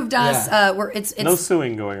approved us. Yeah. It's no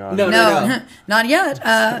suing going on. No. not yet.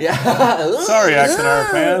 Sorry, Action Hour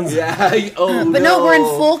fans. Yeah. Oh, but no, we're in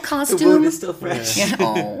full costume. The wound is still fresh. Yeah.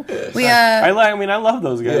 Oh. I love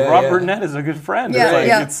those guys. Rob Burnett is a good friend.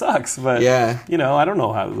 It sucks, but you know, I don't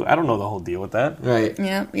know the whole deal with that. Right.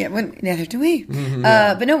 Yeah. Neither do we.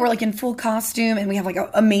 But no, we're like in full costume, and we have like an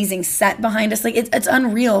amazing set behind us. Like it's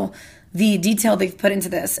unreal, the detail they've put into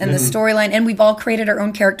this and the storyline. And we've all created our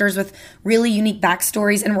own characters with really unique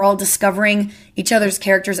backstories, and we're all discovering each other's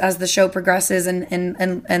characters as the show progresses, and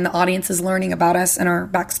the audience is learning about us and our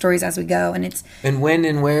backstories as we go. And when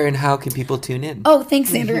and where and how can people tune in? Oh,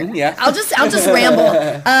 thanks, Xander. Yeah. I'll just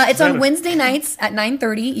ramble. It's on Wednesday nights at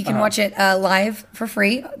 9:30. You can watch it live for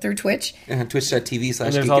free through Twitch. Twitch.tv/.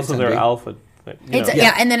 And there's also their alpha.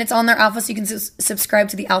 And then it's on their alpha, so you can subscribe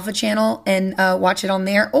to the alpha channel and watch it on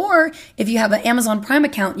there. Or if you have an Amazon Prime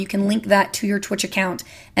account, you can link that to your Twitch account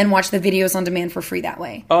and watch the videos on demand for free that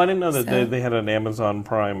way. Oh, I didn't know that they had an Amazon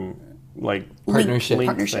Prime partnership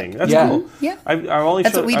thing. That's cool. Yeah,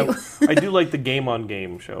 That's what we do. I do like the Game on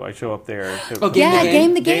Game show. I show up there.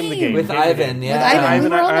 Game the Game with Ivan. Yeah,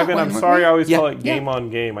 Ivan. I'm sorry, I always call it Game on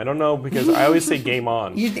Game. I don't know because I always say Game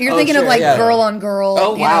on. You're thinking of Girl on Girl.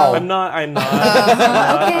 Oh wow, I'm not.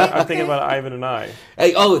 Okay, I'm thinking about Ivan and I.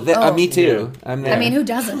 Me too. Yeah. I'm there. I mean, who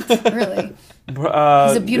doesn't really? He's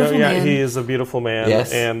a beautiful man. He is a beautiful man.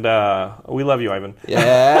 Yes. And we love you, Ivan.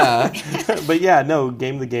 Yeah. But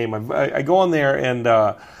Game the Game. I go on there and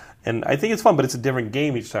I think it's fun, but it's a different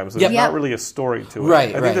game each time. So there's not really a story to it.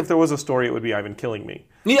 Right, I think if there was a story, it would be Ivan killing me.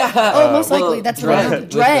 Yeah. Most likely. That's what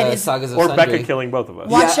Dread is. Sagas of or Sundry. Becca killing both of us.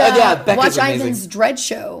 Watch Ivan's Dread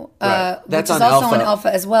show, That's which is on also Alpha. on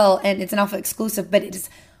Alpha as well, and it's an Alpha exclusive, but it is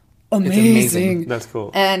amazing. It's amazing. That's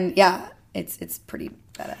cool. And it's pretty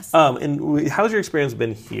badass. And how's your experience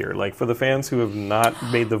been here? Like for the fans who have not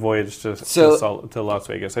made the voyage to Las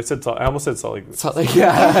Vegas. I almost said Salt Lake. Salt Lake,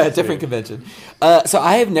 different convention. So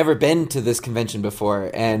I have never been to this convention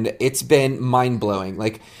before, and it's been mind blowing.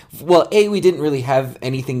 We didn't really have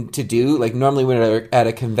anything to do. Like normally when we're at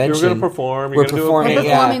a convention, you're going to perform. We're performing. We're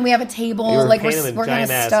performing. We have a table. We're kind of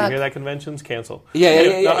stuck. You hear that? Conventions cancel.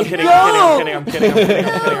 Yeah. No, I'm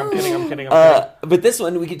kidding. But this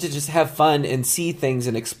one we get to just have fun and see things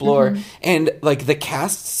and explore, and like the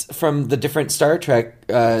casts from the different Star Trek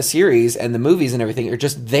series and the movies and everything are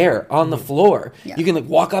just there on the floor. Yeah. You can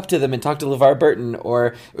walk up to them and talk to LeVar Burton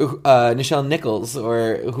or Nichelle Nichols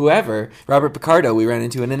or whoever. Robert Picardo we ran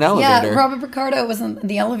into in an elevator. Yeah, Robert Picardo was in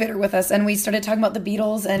the elevator with us, and we started talking about the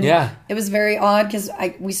Beatles, and it was very odd because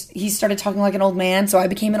he started talking like an old man, so I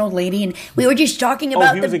became an old lady, and we were just talking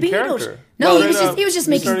about the Beatles. Character. No, he was just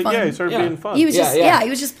making fun. Yeah, he started being fun. He was he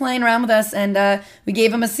was just playing around with us, and we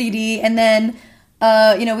gave him a CD, and then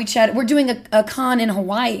we chatted. We're doing a con in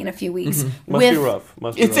Hawaii in a few weeks. Must be rough.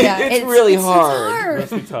 It's really hard.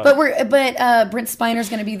 Must be tough. But Brent Spiner's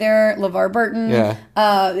going to be there. LeVar Burton. Yeah.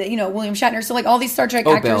 William Shatner. So all these Star Trek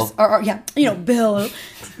actors are Bill.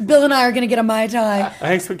 Bill and I are going to get a Mai Tai.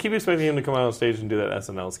 I keep expecting him to come out on stage and do that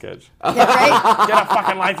SNL sketch. Yeah, right? Get a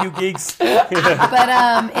fucking life, you geeks.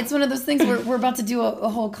 But it's one of those things where we're about to do a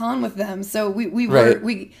whole con with them. So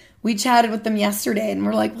we chatted with them yesterday, and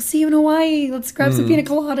we're like, we'll see you in Hawaii. Let's grab some pina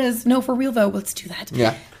coladas. No, for real though. Let's do that.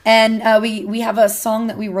 Yeah. And we have a song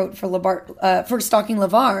that we wrote for for Stalking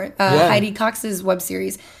LeVar, Heidi Cox's web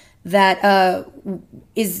series, that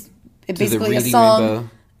is basically a song. Rainbow.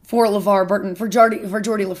 For LeVar Burton, for Geordie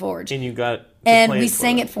LaForge. And you got we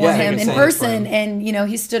sang it for him in person, and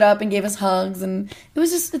he stood up and gave us hugs, and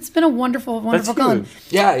it's been a wonderful con.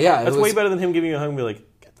 Yeah. That's way better than him giving you a hug and be like,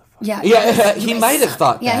 get the fuck. Yeah. He might have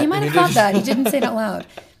thought that. Yeah, he might have thought that. He didn't say it out loud.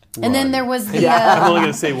 And then there was the... I'm only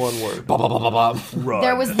going to say one word.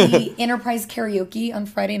 There was the Enterprise karaoke on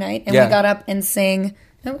Friday night, and we got up and sang...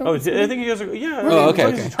 I think you guys are... Yeah.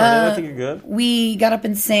 Okay. I think you're good. We got up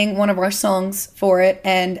and sang one of our songs for it,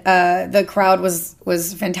 and the crowd was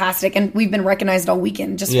fantastic. And we've been recognized all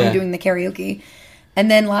weekend just from doing the karaoke. And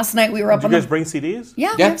then last night we were up on... Did you guys bring CDs?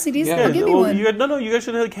 Yeah, we have CDs. Yeah. I'll give you one. You guys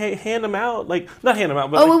should hand them out. Not hand them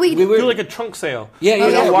out, but we do like a trunk sale.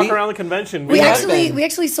 Walk around the convention. We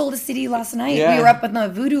actually sold a CD last night. Yeah. We were up in the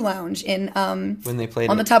Voodoo Lounge in when they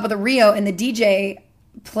played on the top of the Rio, and the DJ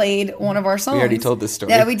played one of our songs. We already told this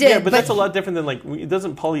story. Yeah, we did. Yeah, but that's a lot different than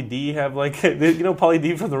doesn't Pauly D have Pauly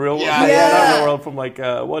D from the real world? Yeah. Not real world, from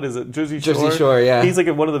what is it? Jersey Shore. Yeah. He's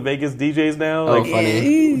one of the Vegas DJs now. Oh,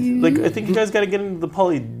 funny. I think you guys got to get into the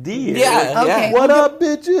Pauly D. Yeah. Okay. What up,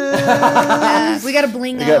 bitches? We got to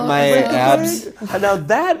bling out. got my abs.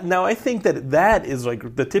 Now I think that is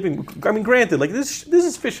like the tipping. I mean, granted, like this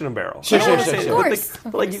is fish in a barrel. Sure. Of course.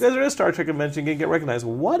 But like you guys are at a Star Trek convention, you get recognized.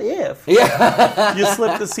 What if Yeah. you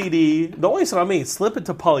slip the CD? Don't waste it on me. Slip it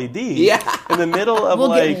to Pauly D. Yeah. In the middle of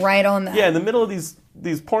We'll get right on that. Yeah, in the middle of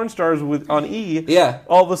these porn stars on E. Yeah.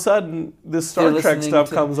 All of a sudden, this Star They're Trek listening stuff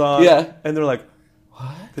to- comes on. Yeah. And they're like,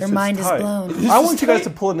 Their mind is blown. I want you guys to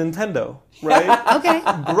pull a Nintendo, right? Okay.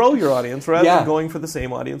 Grow your audience rather Yeah. than going for the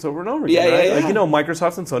same audience over and over again. Yeah, right? yeah, Like, yeah. you know,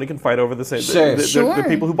 Microsoft and Sony can fight over the same. Sure. The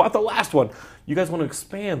people who bought the last one. You guys want to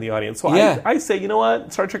expand the audience. So Yeah. I say, you know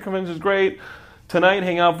what? Star Trek Convention is great. Tonight,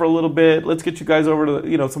 hang out for a little bit. Let's get you guys over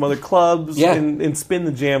to some other clubs and spin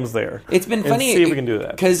the jams there. It's been funny. See if we can do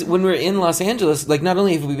that. Because when we're in Los Angeles, like not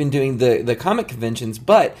only have we been doing the comic conventions,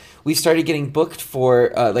 but we started getting booked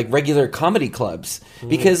for like regular comedy clubs.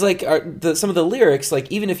 Because like some of the lyrics,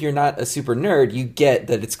 like even if you're not a super nerd, you get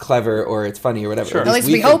that it's clever or it's funny or whatever. Sure. At least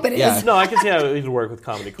we hope it is. Yeah. No, I can see how it would work with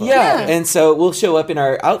comedy clubs. Yeah. And so we'll show up in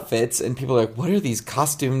our outfits, and people are like, "What are these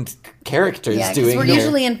costumed characters Yeah, doing we're here?"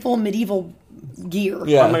 usually in full medieval gear.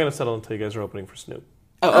 Yeah. I'm not going to settle until you guys are opening for Snoop.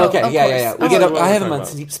 Oh, okay. of Yeah. course. We get Oh, up, I have what them we're on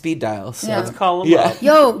talking speed dial. So. Yeah. Let's call them Yeah. up.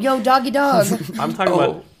 Yo, doggy dog. I'm talking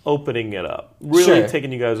about opening it up. Really Sure.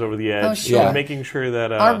 taking you guys over the edge. Oh, sure. Yeah. Making sure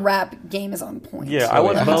that... Our rap game is on point. Yeah, I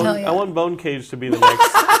want Let me tell ya. I want Bone Cage to be the next...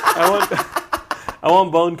 I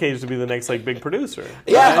want Bone Cage to be the next like big producer.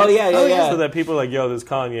 Yeah. right? Oh, yeah. So that people are like, yo, this is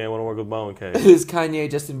Kanye. I want to work with Bone Cage. There's Kanye,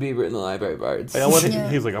 Justin Bieber, and the Library Bards. Like, I want Yeah.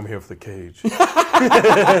 He's like, I'm here for the cage.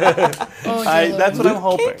 Oh, dear That's what I'm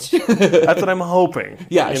hoping. That's what I'm hoping.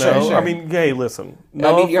 Yeah, you sure, know? sure. I mean, hey, listen.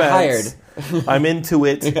 No I mean, you're offense. I'm into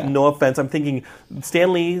it. No offense. I'm thinking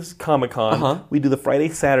Stan Lee's Comic Con. We do the Friday,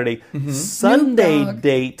 Saturday, Sunday Dogg.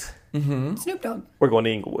 date. Snoop Dogg. We're going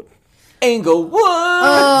to Inglewood. Englewood.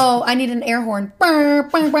 Oh, I need an air horn. No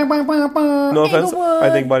offense. Inglewood. I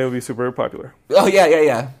think Bonnie would be super popular. Oh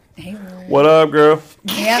yeah. Hey, What up, girl?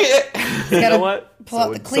 yeah. You know what? Pull out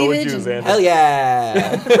the So would cleavage you, and- Xander. Hell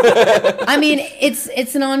yeah. I mean,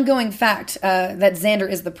 it's an ongoing fact that Xander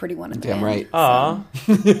is the pretty one in the Damn band. right. Aw.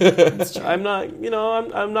 It's true. I'm not,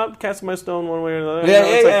 I'm not casting my stone one way or another. Yeah,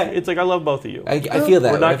 it's yeah. Like, it's like I love both of you. I feel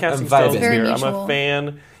that. We're not I'm casting vibing. stones Very here. I'm mutual. a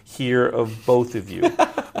fan here of both of you.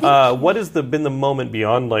 What has been the moment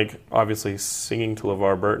beyond, like, obviously singing to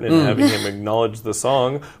LeVar Burton and having him acknowledge the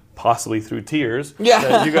song, possibly through tears,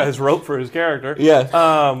 that you guys wrote for his character? Yeah.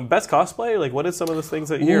 Best cosplay? Like, what is some of the things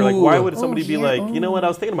that you hear? Like, why would somebody be yeah, like, you know what? I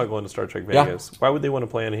was thinking about going to Star Trek Yeah. Vegas. Why would they want to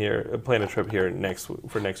plan a trip here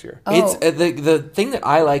for next year? It's Oh. the thing that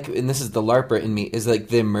I like, and this is the LARPer in me, is like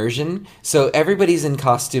the immersion. So everybody's in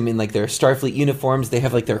costume in like their Starfleet uniforms. They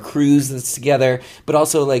have like their crews that's together, but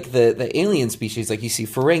also like the alien species. Like you see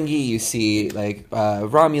Ferengi, you see like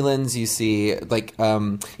Romulans, you see like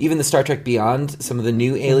even the Star Trek Beyond. Some of the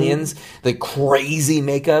new aliens, like crazy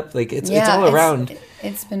makeup. Like it's all around.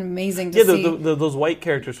 It's been amazing to see. Those white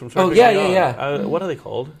characters from Star Oh, Trek yeah, Beyond. yeah. What are they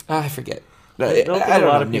called? I forget. I don't think a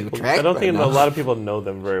lot of people. Trek, I don't think but a no. lot of people know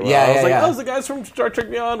them very well. Yeah, I was yeah, like, yeah. oh, it's the guys from Star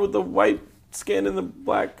Trek Beyond with the white skin and the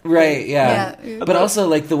black. Right, yeah. Yeah. But also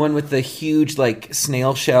like the one with the huge like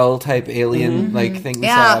snail shell type alien like thing. We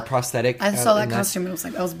Yeah. saw a prosthetic. I saw in that costume and I was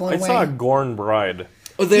like, I was blown I away. saw a Gorn Bride.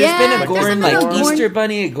 Oh, there's Yeah, been a there's Gorn been a like Gorn- Easter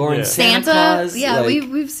Bunny, a Gorn Yeah. Santa Santa. Claus. Yeah, like,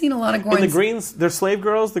 we've seen a lot of Gorns. And the Greens, they're slave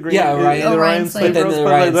girls. The Green, Yeah, Orion. Orion slave slave But then girls. the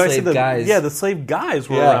But Orion like, slave the, guys. Yeah, the slave guys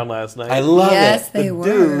were Yeah. around last night. I love Yes, it. they the were.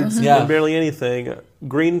 dudes Yeah. and barely anything.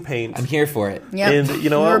 Green paint. I'm here for it. Yep. And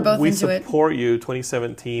you know we were what? both We into it. support you.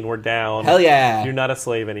 2017. We're down. Hell yeah. You're not a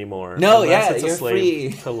slave anymore. No, Unless yeah, it's a you're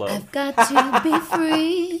slave free. to love. I've got to be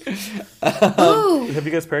free. Ooh. Have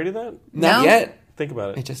you guys parodied that? Not No. yet. Think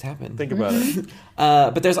about It it. just happened. Think about it.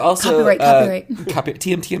 But there's also Copyright.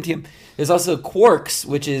 TM. There's also Quarks,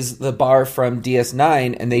 which is the bar from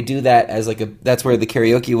DS9, and they do that as like that's where the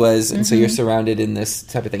karaoke was, and so you're surrounded in this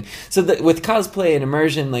type of thing. So with cosplay and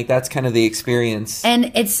immersion, like that's kind of the experience.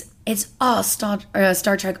 And it's all Star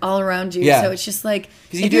Trek all around you. Yeah. So it's just like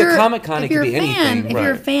 'Cause you if do a you're- Comic-Con, if it you're could be a fan, anything. If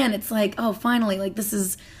you're a Right. fan, it's like, oh, finally, like this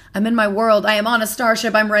is. I'm in my world. I am on a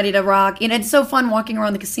starship. I'm ready to rock. And it's so fun walking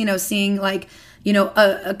around the casino, seeing like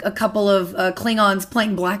a couple of Klingons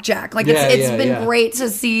playing blackjack. Like it's been great to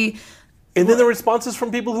see. And then the responses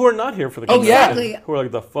from people who are not here for the Oh, convention. yeah. Exactly. Who are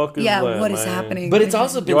like, the fuck is Yeah, that, what is man? happening? But it's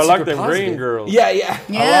also been Yo, I like super them positive. green girls. Yeah.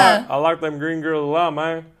 Yeah. I like them green girls a lot,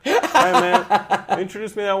 man. Hey, man,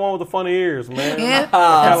 introduce me to that one with the funny ears, man. Yeah.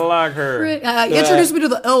 I kind of like her. Introduce me to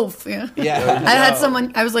the elf. Yeah. Yeah. I had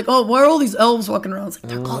someone, I was like, oh, where are all these elves walking around? I was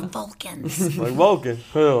like, they're called Vulcans. Like Vulcan.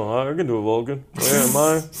 Hell, I can do a Vulcan. Yeah,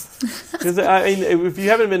 mine. Because if you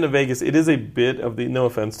haven't been to Vegas, it is a bit of the. No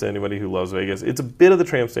offense to anybody who loves Vegas, it's a bit of the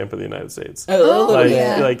tramp stamp of the United States.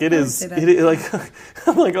 Like it is. Like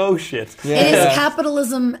I'm like, oh shit. Yeah. It is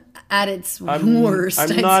capitalism at its worst.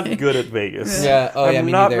 I'm not good at Vegas. Yeah. Oh, yeah. I'm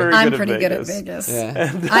Me not neither. very I'm good pretty at good at Vegas.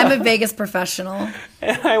 Vegas. Yeah. I'm a Vegas professional.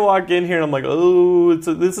 And I walk in here and I'm like, oh,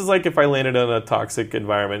 this is like if I landed on a toxic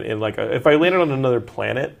environment in like if I landed on another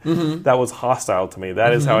planet that was hostile to me.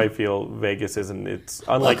 That is how I feel Vegas is, and it's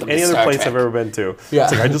unlike Welcome to any other Star place Trek. I've ever been to. Yeah.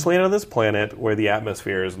 It's like I just landed on this planet where the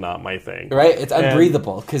atmosphere is not my thing. Right? It's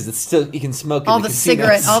unbreathable because it's still you can smoke all in the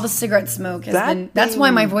casinos. cigarette smoke has been. That's why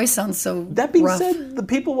my voice sounds so. That being rough. said, the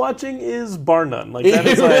people watching is bar none. Like that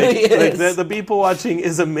is like the people watching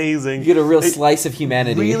is amazing. You get a real slice of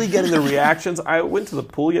humanity. Really getting the reactions. I went to the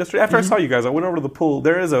pool yesterday. After I saw you guys, I went over to the pool.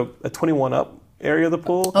 There is a 21 up area of the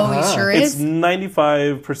pool. Oh, it sure It's is.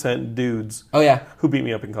 95% dudes. Oh yeah. Who beat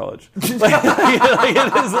me up in college? Like,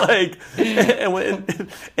 it is like,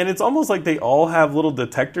 and it's almost like they all have little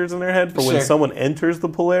detectors in their head for when Sure. someone enters the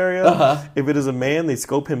pool area. If it is a man, they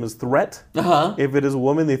scope him as threat. If it is a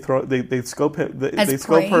woman, they scope him. They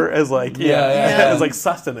scope her as like as like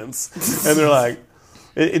sustenance, and they're like.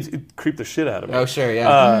 It creeped the shit out of me. Oh, sure,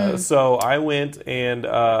 yeah. So I went and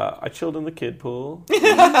I chilled in the kid pool,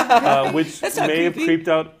 which may have creeped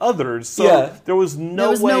out others. So there was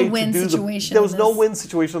no way to do there was no win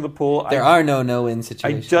situation in the pool. There are no win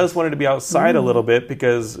situations. I just wanted to be outside a little bit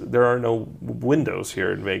because there are no windows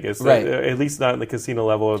here in Vegas. Right. At least not in the casino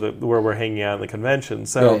level or where we're hanging out in the convention.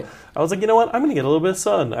 So I was like, you know what? I'm going to get a little bit of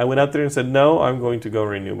sun. I went out there and said, no, I'm going to go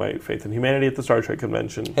renew my faith in humanity at the Star Trek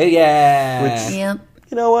convention. Hey, yeah. Yeah.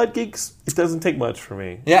 You know what, geeks? It doesn't take much for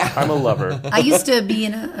me. Yeah. I'm a lover. I used to be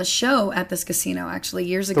in a show at this casino actually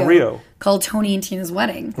years ago. Rio. Called Tony and Tina's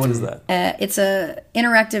Wedding. What is that? It's a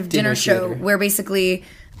interactive dinner show where basically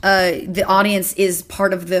the audience is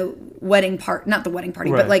part of the wedding part, not the wedding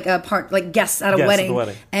party, but like a part, like guests at a wedding,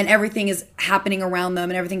 and everything is happening around them,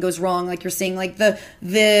 and everything goes wrong. Like you're seeing, like the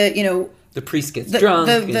the priest gets drunk.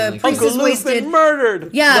 The priest is wasted.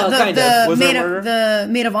 Murdered. Yeah, Was there murder? the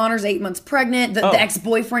maid of honor's 8 months pregnant. The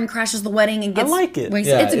ex-boyfriend crashes the wedding and gets. I like it.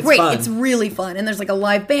 Wasted. Yeah, it's it's great. fun. It's really fun, and there's like a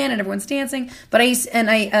live band and everyone's dancing. But I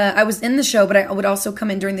was in the show, but I would also come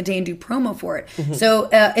in during the day and do promo for it. So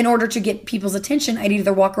in order to get people's attention, I'd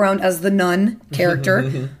either walk around as the nun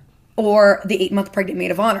character. Or the 8-month pregnant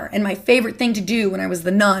maid of honor. And my favorite thing to do when I was the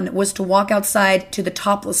nun was to walk outside to the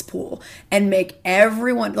topless pool and make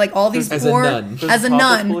everyone, like all these poor... As a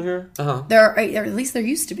nun. Pool here? There are, or at least there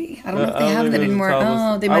used to be. I don't know if they have that anymore.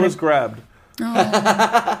 Oh, they might I was grabbed. They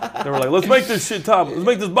were like, let's make this shit topless. Let's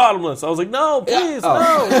make this bottomless. I was like, no, please,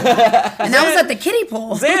 no. And that was at the kiddie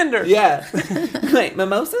pool. Xander. Yeah. Wait,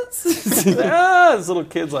 mimosas? This little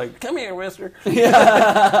kid's like, come here, mister. But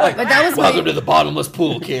that was Welcome to the bottomless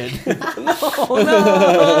pool, kid. No.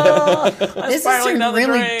 This is really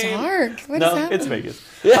dark. What is happening? It's Vegas.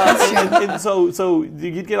 And so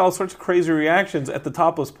you'd get all sorts of crazy reactions at the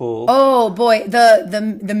topless pool. Oh boy,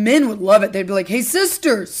 the men would love it. They'd be like, "Hey,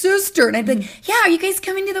 sister," and I'd be like, "Yeah, are you guys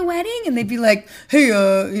coming to the wedding?" And they'd be like, "Hey,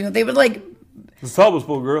 they would like." It's the topless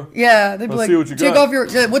pool, girl. Yeah, they'd be Let's see what you take got. off your.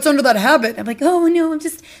 What's under that habit? I'm like, oh no, I'm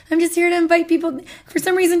just here to invite people. For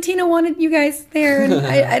some reason, Tina wanted you guys there, and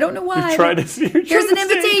I don't know why. Here's an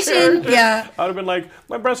invitation. Yeah, I'd have been like,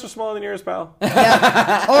 my breasts are smaller than yours, pal.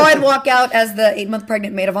 Yeah. Or I'd walk out as the 8-month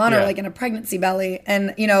pregnant maid of honor, like in a pregnancy belly,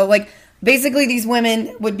 and like basically these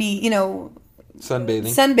women would be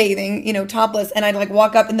sunbathing, topless, and I'd like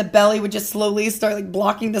walk up and the belly would just slowly start like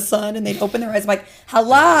blocking the sun, and they'd open their eyes like,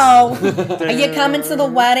 hello, are you coming to the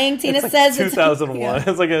wedding? Tina it's like says 2001.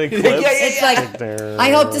 It's like an eclipse. It's like, I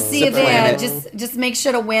hope to see you there. Just make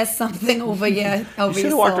sure to wear something over you. You should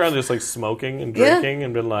have walked around just like smoking and drinking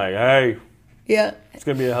and been like, hey. Yeah. It's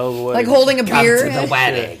going to be a hell of a wedding. Like holding a beer. Come to the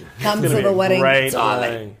wedding. Come to the wedding. Right. It's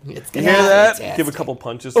you hear that? Fantastic. Give a couple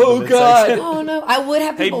punches to the midsection. God. Oh, no. I would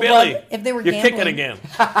have people Billy, rub if they were you're gambling. kicking again.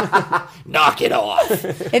 Knock it off.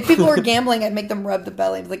 If people were gambling, I'd make them rub the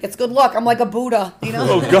belly. I'd be like, it's good luck. I'm like a Buddha,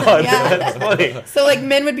 Oh, God. Yeah. That's funny. So, like,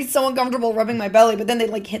 men would be so uncomfortable rubbing my belly, but then they'd,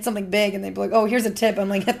 like, hit something big, and they'd be like, oh, here's a tip. I'm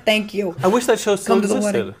like, thank you. I wish that show still Come to the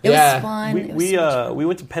existed. wedding. It was fun. We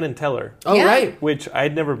went to Penn and Teller. Oh, right. Which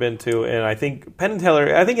I'd never been to, and I think Penn and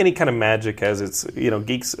Teller, I think any kind of magic has its,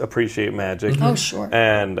 geeks appreciate magic. Oh, sure.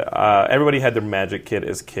 And everybody had their magic kit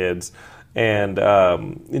as kids.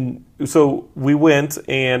 And so we went,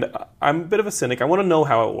 and I'm a bit of a cynic. I want to know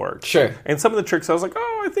how it works. Sure. And some of the tricks, I was like,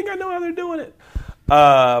 oh, I think I know how they're doing it.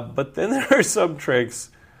 But then there are some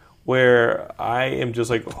tricks where I am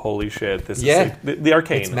just like, holy shit, this is the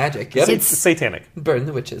arcane. It's magic. Yep. It's satanic. Burn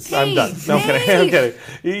the witches. Hey, I'm done. No, I'm kidding. I'm kidding.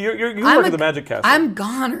 You work at the Magic Castle. I'm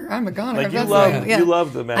a goner. Like, you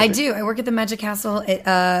love the magic. I do. I work at the Magic Castle.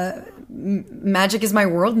 Magic is my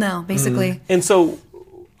world now, basically. And so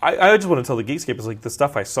I just want to tell the Geekscape is like the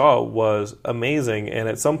stuff I saw was amazing, and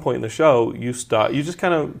at some point in the show you stop, you just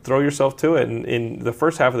kind of throw yourself to it. And in the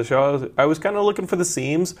first half of the show, I was kind of looking for the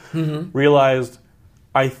seams. Realized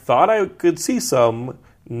I thought I could see some,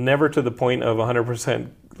 never to the point of 100%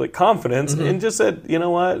 like confidence, and just said, you know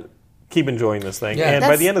what, keep enjoying this thing. Yeah. And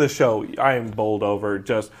by the end of the show, I am bowled over,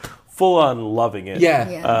 just full on loving it.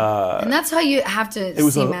 And that's how you have to see magic.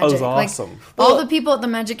 It was awesome. Like, all the people at the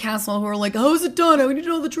Magic Castle who are like, "How's it done? I need to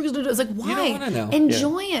know the tricks to do." It's like, why? You don't want to know.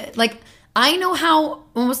 Enjoy it. Like, I know how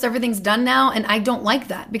almost everything's done now, and I don't like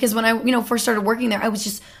that because when I first started working there, I was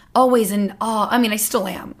just always in awe. I mean, I still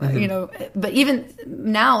am, but even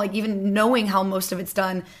now, like even knowing how most of it's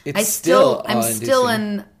done, I'm still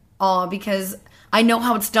in awe because I know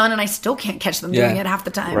how it's done, and I still can't catch them doing it half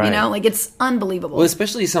the time. Right. Like it's unbelievable. Well,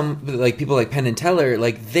 especially some like people like Penn and Teller,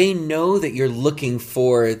 like they know that you're looking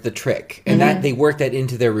for the trick, and that they work that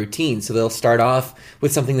into their routine. So they'll start off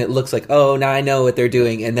with something that looks like, oh, now I know what they're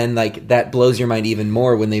doing, and then like that blows your mind even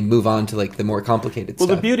more when they move on to like the more complicated stuff.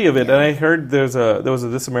 Well, the beauty of it, and I heard there was a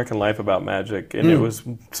This American Life about magic, and it was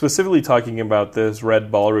specifically talking about this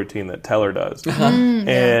red ball routine that Teller does,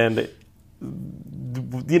 and.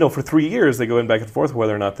 For 3 years they go in back and forth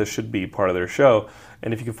whether or not this should be part of their show.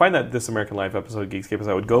 And if you can find that This American Life episode of Geekscape,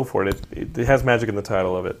 I would go for it. It has magic in the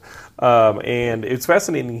title of it. And it's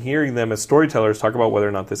fascinating hearing them as storytellers talk about whether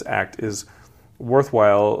or not this act is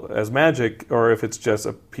worthwhile as magic or if it's just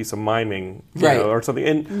a piece of miming or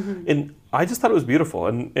something. And I just thought it was beautiful.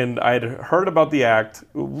 And I'd heard about the act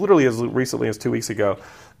literally as recently as 2 weeks ago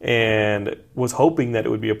and was hoping that it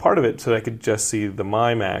would be a part of it so that I could just see the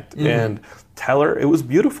mime act. And Teller, it was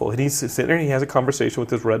beautiful. And he's sitting there and he has a conversation with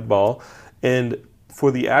this red ball. And for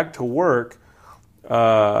the act to work,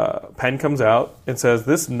 Penn comes out and says,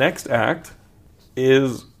 this next act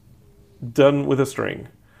is done with a string.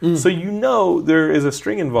 So there is a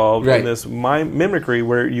string involved in this mimicry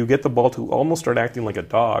where you get the ball to almost start acting like a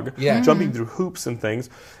dog, jumping through hoops and things,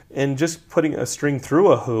 and just putting a string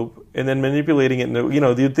through a hoop and then manipulating it.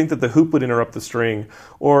 You'd think that the hoop would interrupt the string,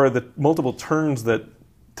 or the multiple turns that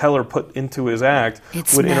Teller put into his act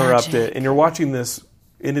would interrupt it. And you're watching this,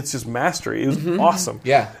 and it's just mastery. It was awesome.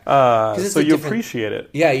 So you appreciate it.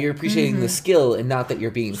 Yeah, you're appreciating the skill and not that you're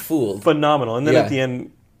being fooled. Phenomenal. And then at the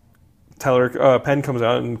end, Penn comes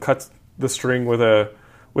out and cuts the string with a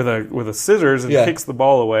scissors and kicks the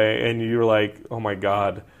ball away, and you're like, oh my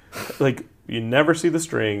god, like you never see the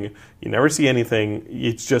string, you never see anything.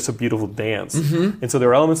 It's just a beautiful dance. And so there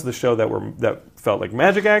were elements of the show that felt like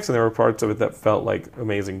magic acts, and there were parts of it that felt like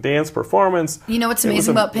amazing dance performance. You know what's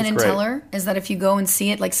amazing about Penn and Teller is that if you go and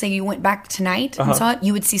see it, like say you went back tonight and saw it,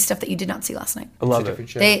 you would see stuff that you did not see last night. I love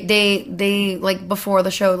it. They like before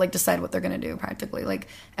the show like decide what they're going to do practically. Like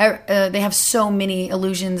they have so many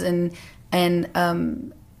illusions and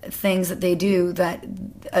things that they do that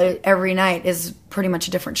every night is pretty much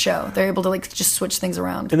a different show. They're able to like just switch things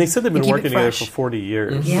around. And they said they've been working together for 40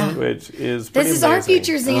 years, which is pretty This is amazing. our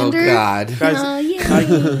future, Xander. Oh God, guys,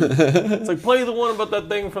 it's like play the one about that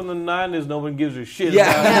thing from the 90s. No one gives a shit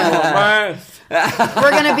about it.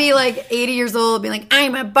 We're gonna be like 80 years old, being like,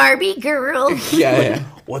 I'm a Barbie girl.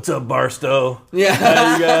 What's up, Barstow? Yeah.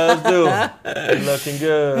 How you guys doing? Looking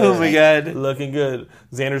good. Oh my god. Looking good.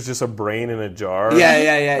 Xander's just a brain in a jar.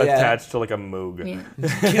 Attached to like a moog.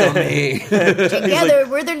 Kill me. Together,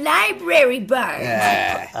 we're the Library Bards.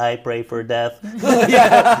 I pray for death.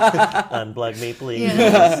 Unplug me, please.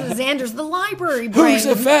 Xander's the library brain. Who's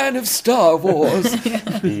a fan of Star Wars?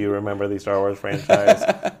 Do you remember the Star Wars franchise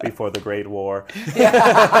before the Great War?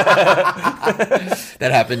 That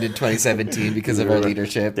happened in 2017 because of our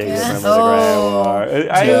leadership. Do you remember the Great War?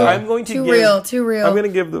 I'm going to too real. I'm going to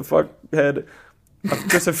give the fuckhead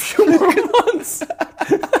just a few more months.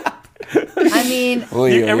 I'm mean,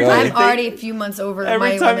 every time I'm already a few months over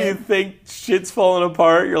every my time limit. you think shit's falling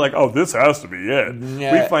apart, you're like, oh, this has to be it.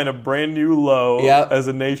 Yeah. We find a brand new low as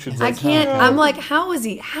a nation. I can't. I'm like, how is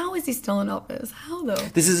he still in office? How though?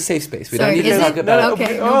 This is a safe space. We Sorry, don't need to is talk it? about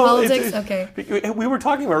Okay, no politics? Okay. We were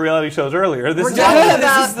talking about reality shows earlier. This We're is talking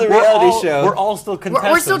about- This is the reality show. We're all still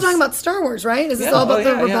contestants. We're still talking about Star Wars, right? Is this all about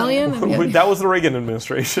the rebellion? Yeah. That was the Reagan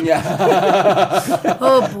administration. Yeah.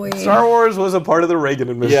 Oh boy. Star Wars was a part of the Reagan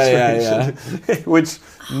administration, Yeah. which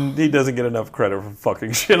he doesn't get enough credit for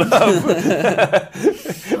fucking shit up.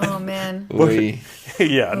 Oh man.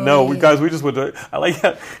 Guys, we just went to. I like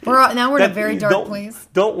that. We're in a very dark place.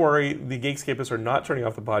 Don't worry, the Geekscapists are not turning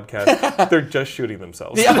off the podcast. They're just shooting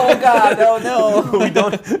themselves. Oh God! Oh no! We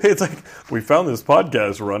don't. It's like we found this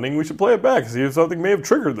podcast running. We should play it back. See if something may have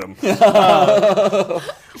triggered them.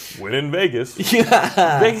 When in Vegas,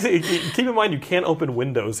 Vegas, keep in mind you can't open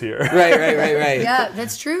windows here. Right. Yeah,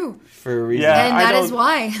 that's true. For a reason. Yeah, And that is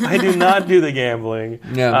why. I do not do the gambling.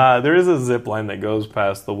 No. There is a zip line that goes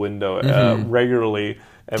past the window regularly.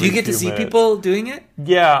 Do you get to see people doing it?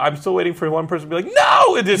 Yeah, I'm still waiting for one person to be like,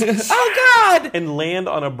 no! And just, oh God! And land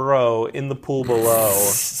on a bro in the pool below.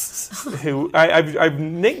 Who I've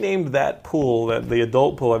nicknamed that pool, the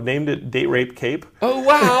adult pool, I've named it Date Rape Cape. Oh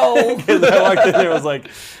wow! Because I walked in there, I was like,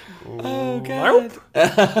 oh God!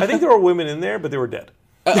 I think there were women in there, but they were dead.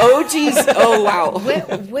 Oh jeez! Oh wow!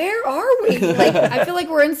 Where are we? Like, I feel like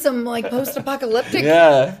we're in some like post-apocalyptic.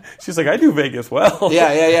 Yeah. She's like, I do Vegas well.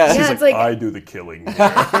 Yeah. She's it's like, like- I do the killing.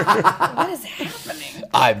 What is happening?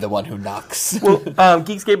 I'm the one who knocks. Well,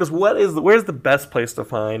 Geekscape is where's the best place to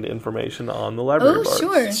find information on the Library Bards?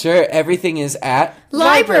 Sure. Sure, everything is at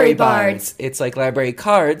Library Bards. It's like library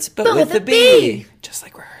cards, but with with a a B. B. Just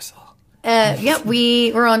like rehearsal.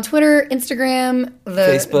 We're on Twitter, Instagram,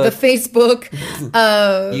 the Facebook,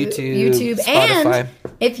 YouTube, Spotify. and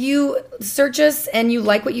if you search us and you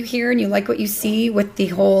like what you hear and you like what you see with the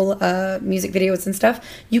whole music videos and stuff,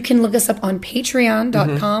 you can look us up on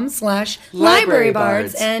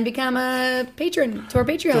patreon.com/librarybards and become a patron to our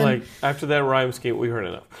Patreon. So like after that rhyme scheme, we heard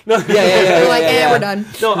enough. No, We're like, we're done.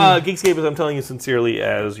 No, Geekscape is, I'm telling you sincerely,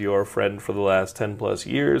 as your friend for the last 10 plus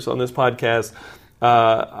years on this podcast.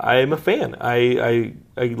 I am a fan. I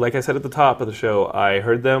like I said at the top of the show, I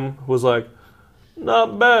heard them, was like,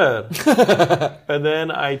 not bad. And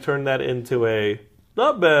then I turned that into a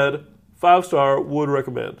not bad, 5-star, would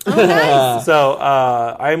recommend. Oh, nice. So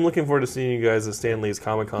I'm looking forward to seeing you guys at Stanley's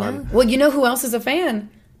Comic-Con. Well, you know who else is a fan?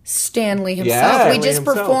 Stanley himself. Yeah, we Stanley just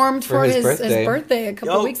himself. performed for his birthday a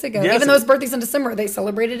couple Oh, weeks ago. yes. Even though his birthday's in December, they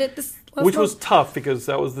celebrated it this last Which month. was tough because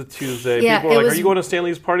that was the Tuesday. Yeah, People were it like, was- are you going to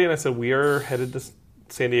Stanley's party? And I said, we are headed to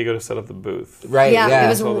San Diego to set up the booth. Right, Yeah,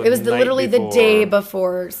 it So was the night literally the before. day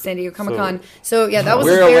before San Diego Comic Con. So yeah, that was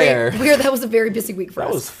We're aware. that was a very busy week for us.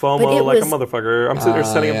 That was But FOMO it like was- a motherfucker. I'm sitting there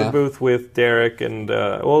setting up yeah. the booth with Derek and,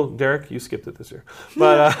 Derek, you skipped it this year.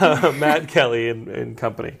 But Matt Kelly and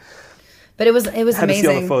company. But it was Had to see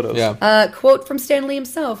all amazing. the photos. Yeah. Quote from Stanley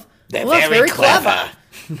himself. They're Well, it's very clever.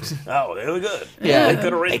 Oh, they were good. Yeah. They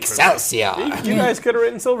could have written Excelsior. You guys could have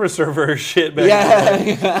written Silver Surfer shit back then.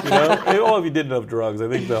 You know? Well, if you did enough drugs. I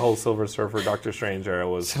think the whole Silver Surfer Doctor Strange era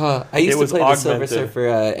was I used to was play the Silver augmented.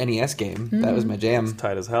 Surfer NES game. That was my jam.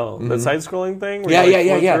 tight as hell. The side-scrolling thing? Where Yeah,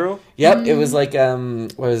 you, like, yeah. float through? Yep, it was like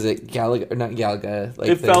what was it? Galaga, or not Galaga. Like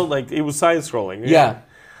It felt like it was side-scrolling. Yeah.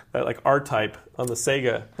 That like R-Type on the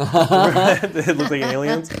Sega. It looked like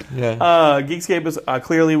aliens. Yeah. Geekscape is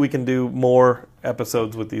clearly we can do more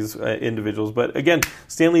episodes with these individuals. But again,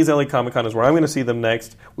 Stanley's LA Comic Con is where I'm going to see them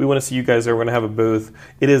next. We want to see you guys there. We're going to have a booth.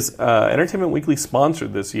 It is Entertainment Weekly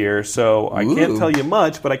sponsored this year, so I can't tell you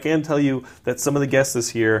much, but I can tell you that some of the guests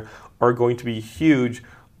this year are going to be huge.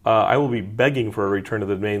 I will be begging for a return to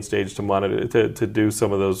the main stage to monitor to do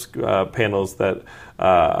some of those panels that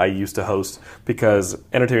I used to host because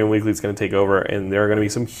Entertainment Weekly is going to take over, and there are going to be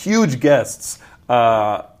some huge guests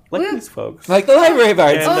like these folks. Like the Library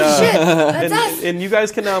Bards. Oh shit! That's us. And you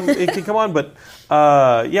guys can come on, but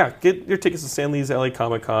get your tickets to Stanley's LA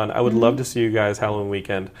Comic Con. I would love to see you guys Halloween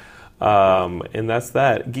weekend. And that's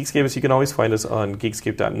that. Geekscape, you can always find us on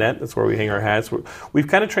geekscape.net. That's where we hang our hats. We've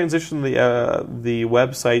kind of transitioned the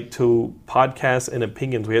website to podcasts and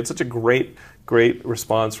opinions. We had such a great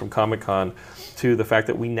response from Comic-Con to the fact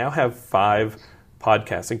that we now have 5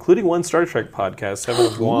 podcasts, including one Star Trek podcast, Seven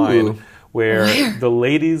of Wine, where the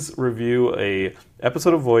ladies review a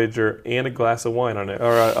episode of Voyager and a glass of wine on it,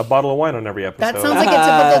 or a bottle of wine on every episode. That sounds like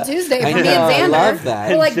a typical Tuesday for me and Xander. I love that.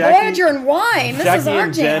 We're like Jackie- Voyager and wine. This Jackie is our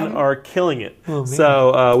and Jen jam. are killing it.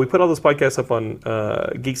 So we put all those podcasts up on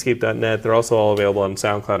geekscape.net. They're also all available on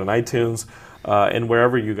SoundCloud and iTunes. and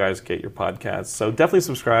wherever you guys get your podcasts. So definitely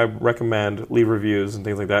subscribe, recommend, leave reviews, and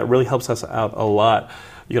things like that. It really helps us out a lot.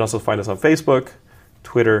 You can also find us on Facebook,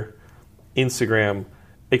 Twitter, Instagram,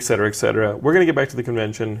 etc., etc. We're going to get back to the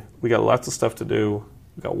convention. We got lots of stuff to do.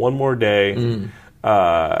 We got one more day.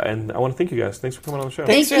 And I want to thank you guys. Thanks for coming on the show.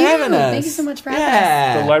 Thanks for having us. Thank you so much for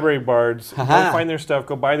having us. The Library Bards. Go find their stuff.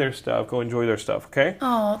 Go buy their stuff. Go enjoy their stuff, okay?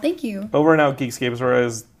 Oh, thank you. Over and out, Geekscape, or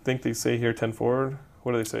as I think they say here, 10 forward.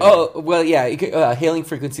 What do they say? Oh, well, yeah. Hailing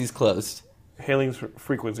frequencies closed. Hailing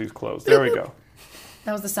frequencies closed. There we go.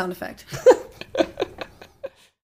 That was the sound effect.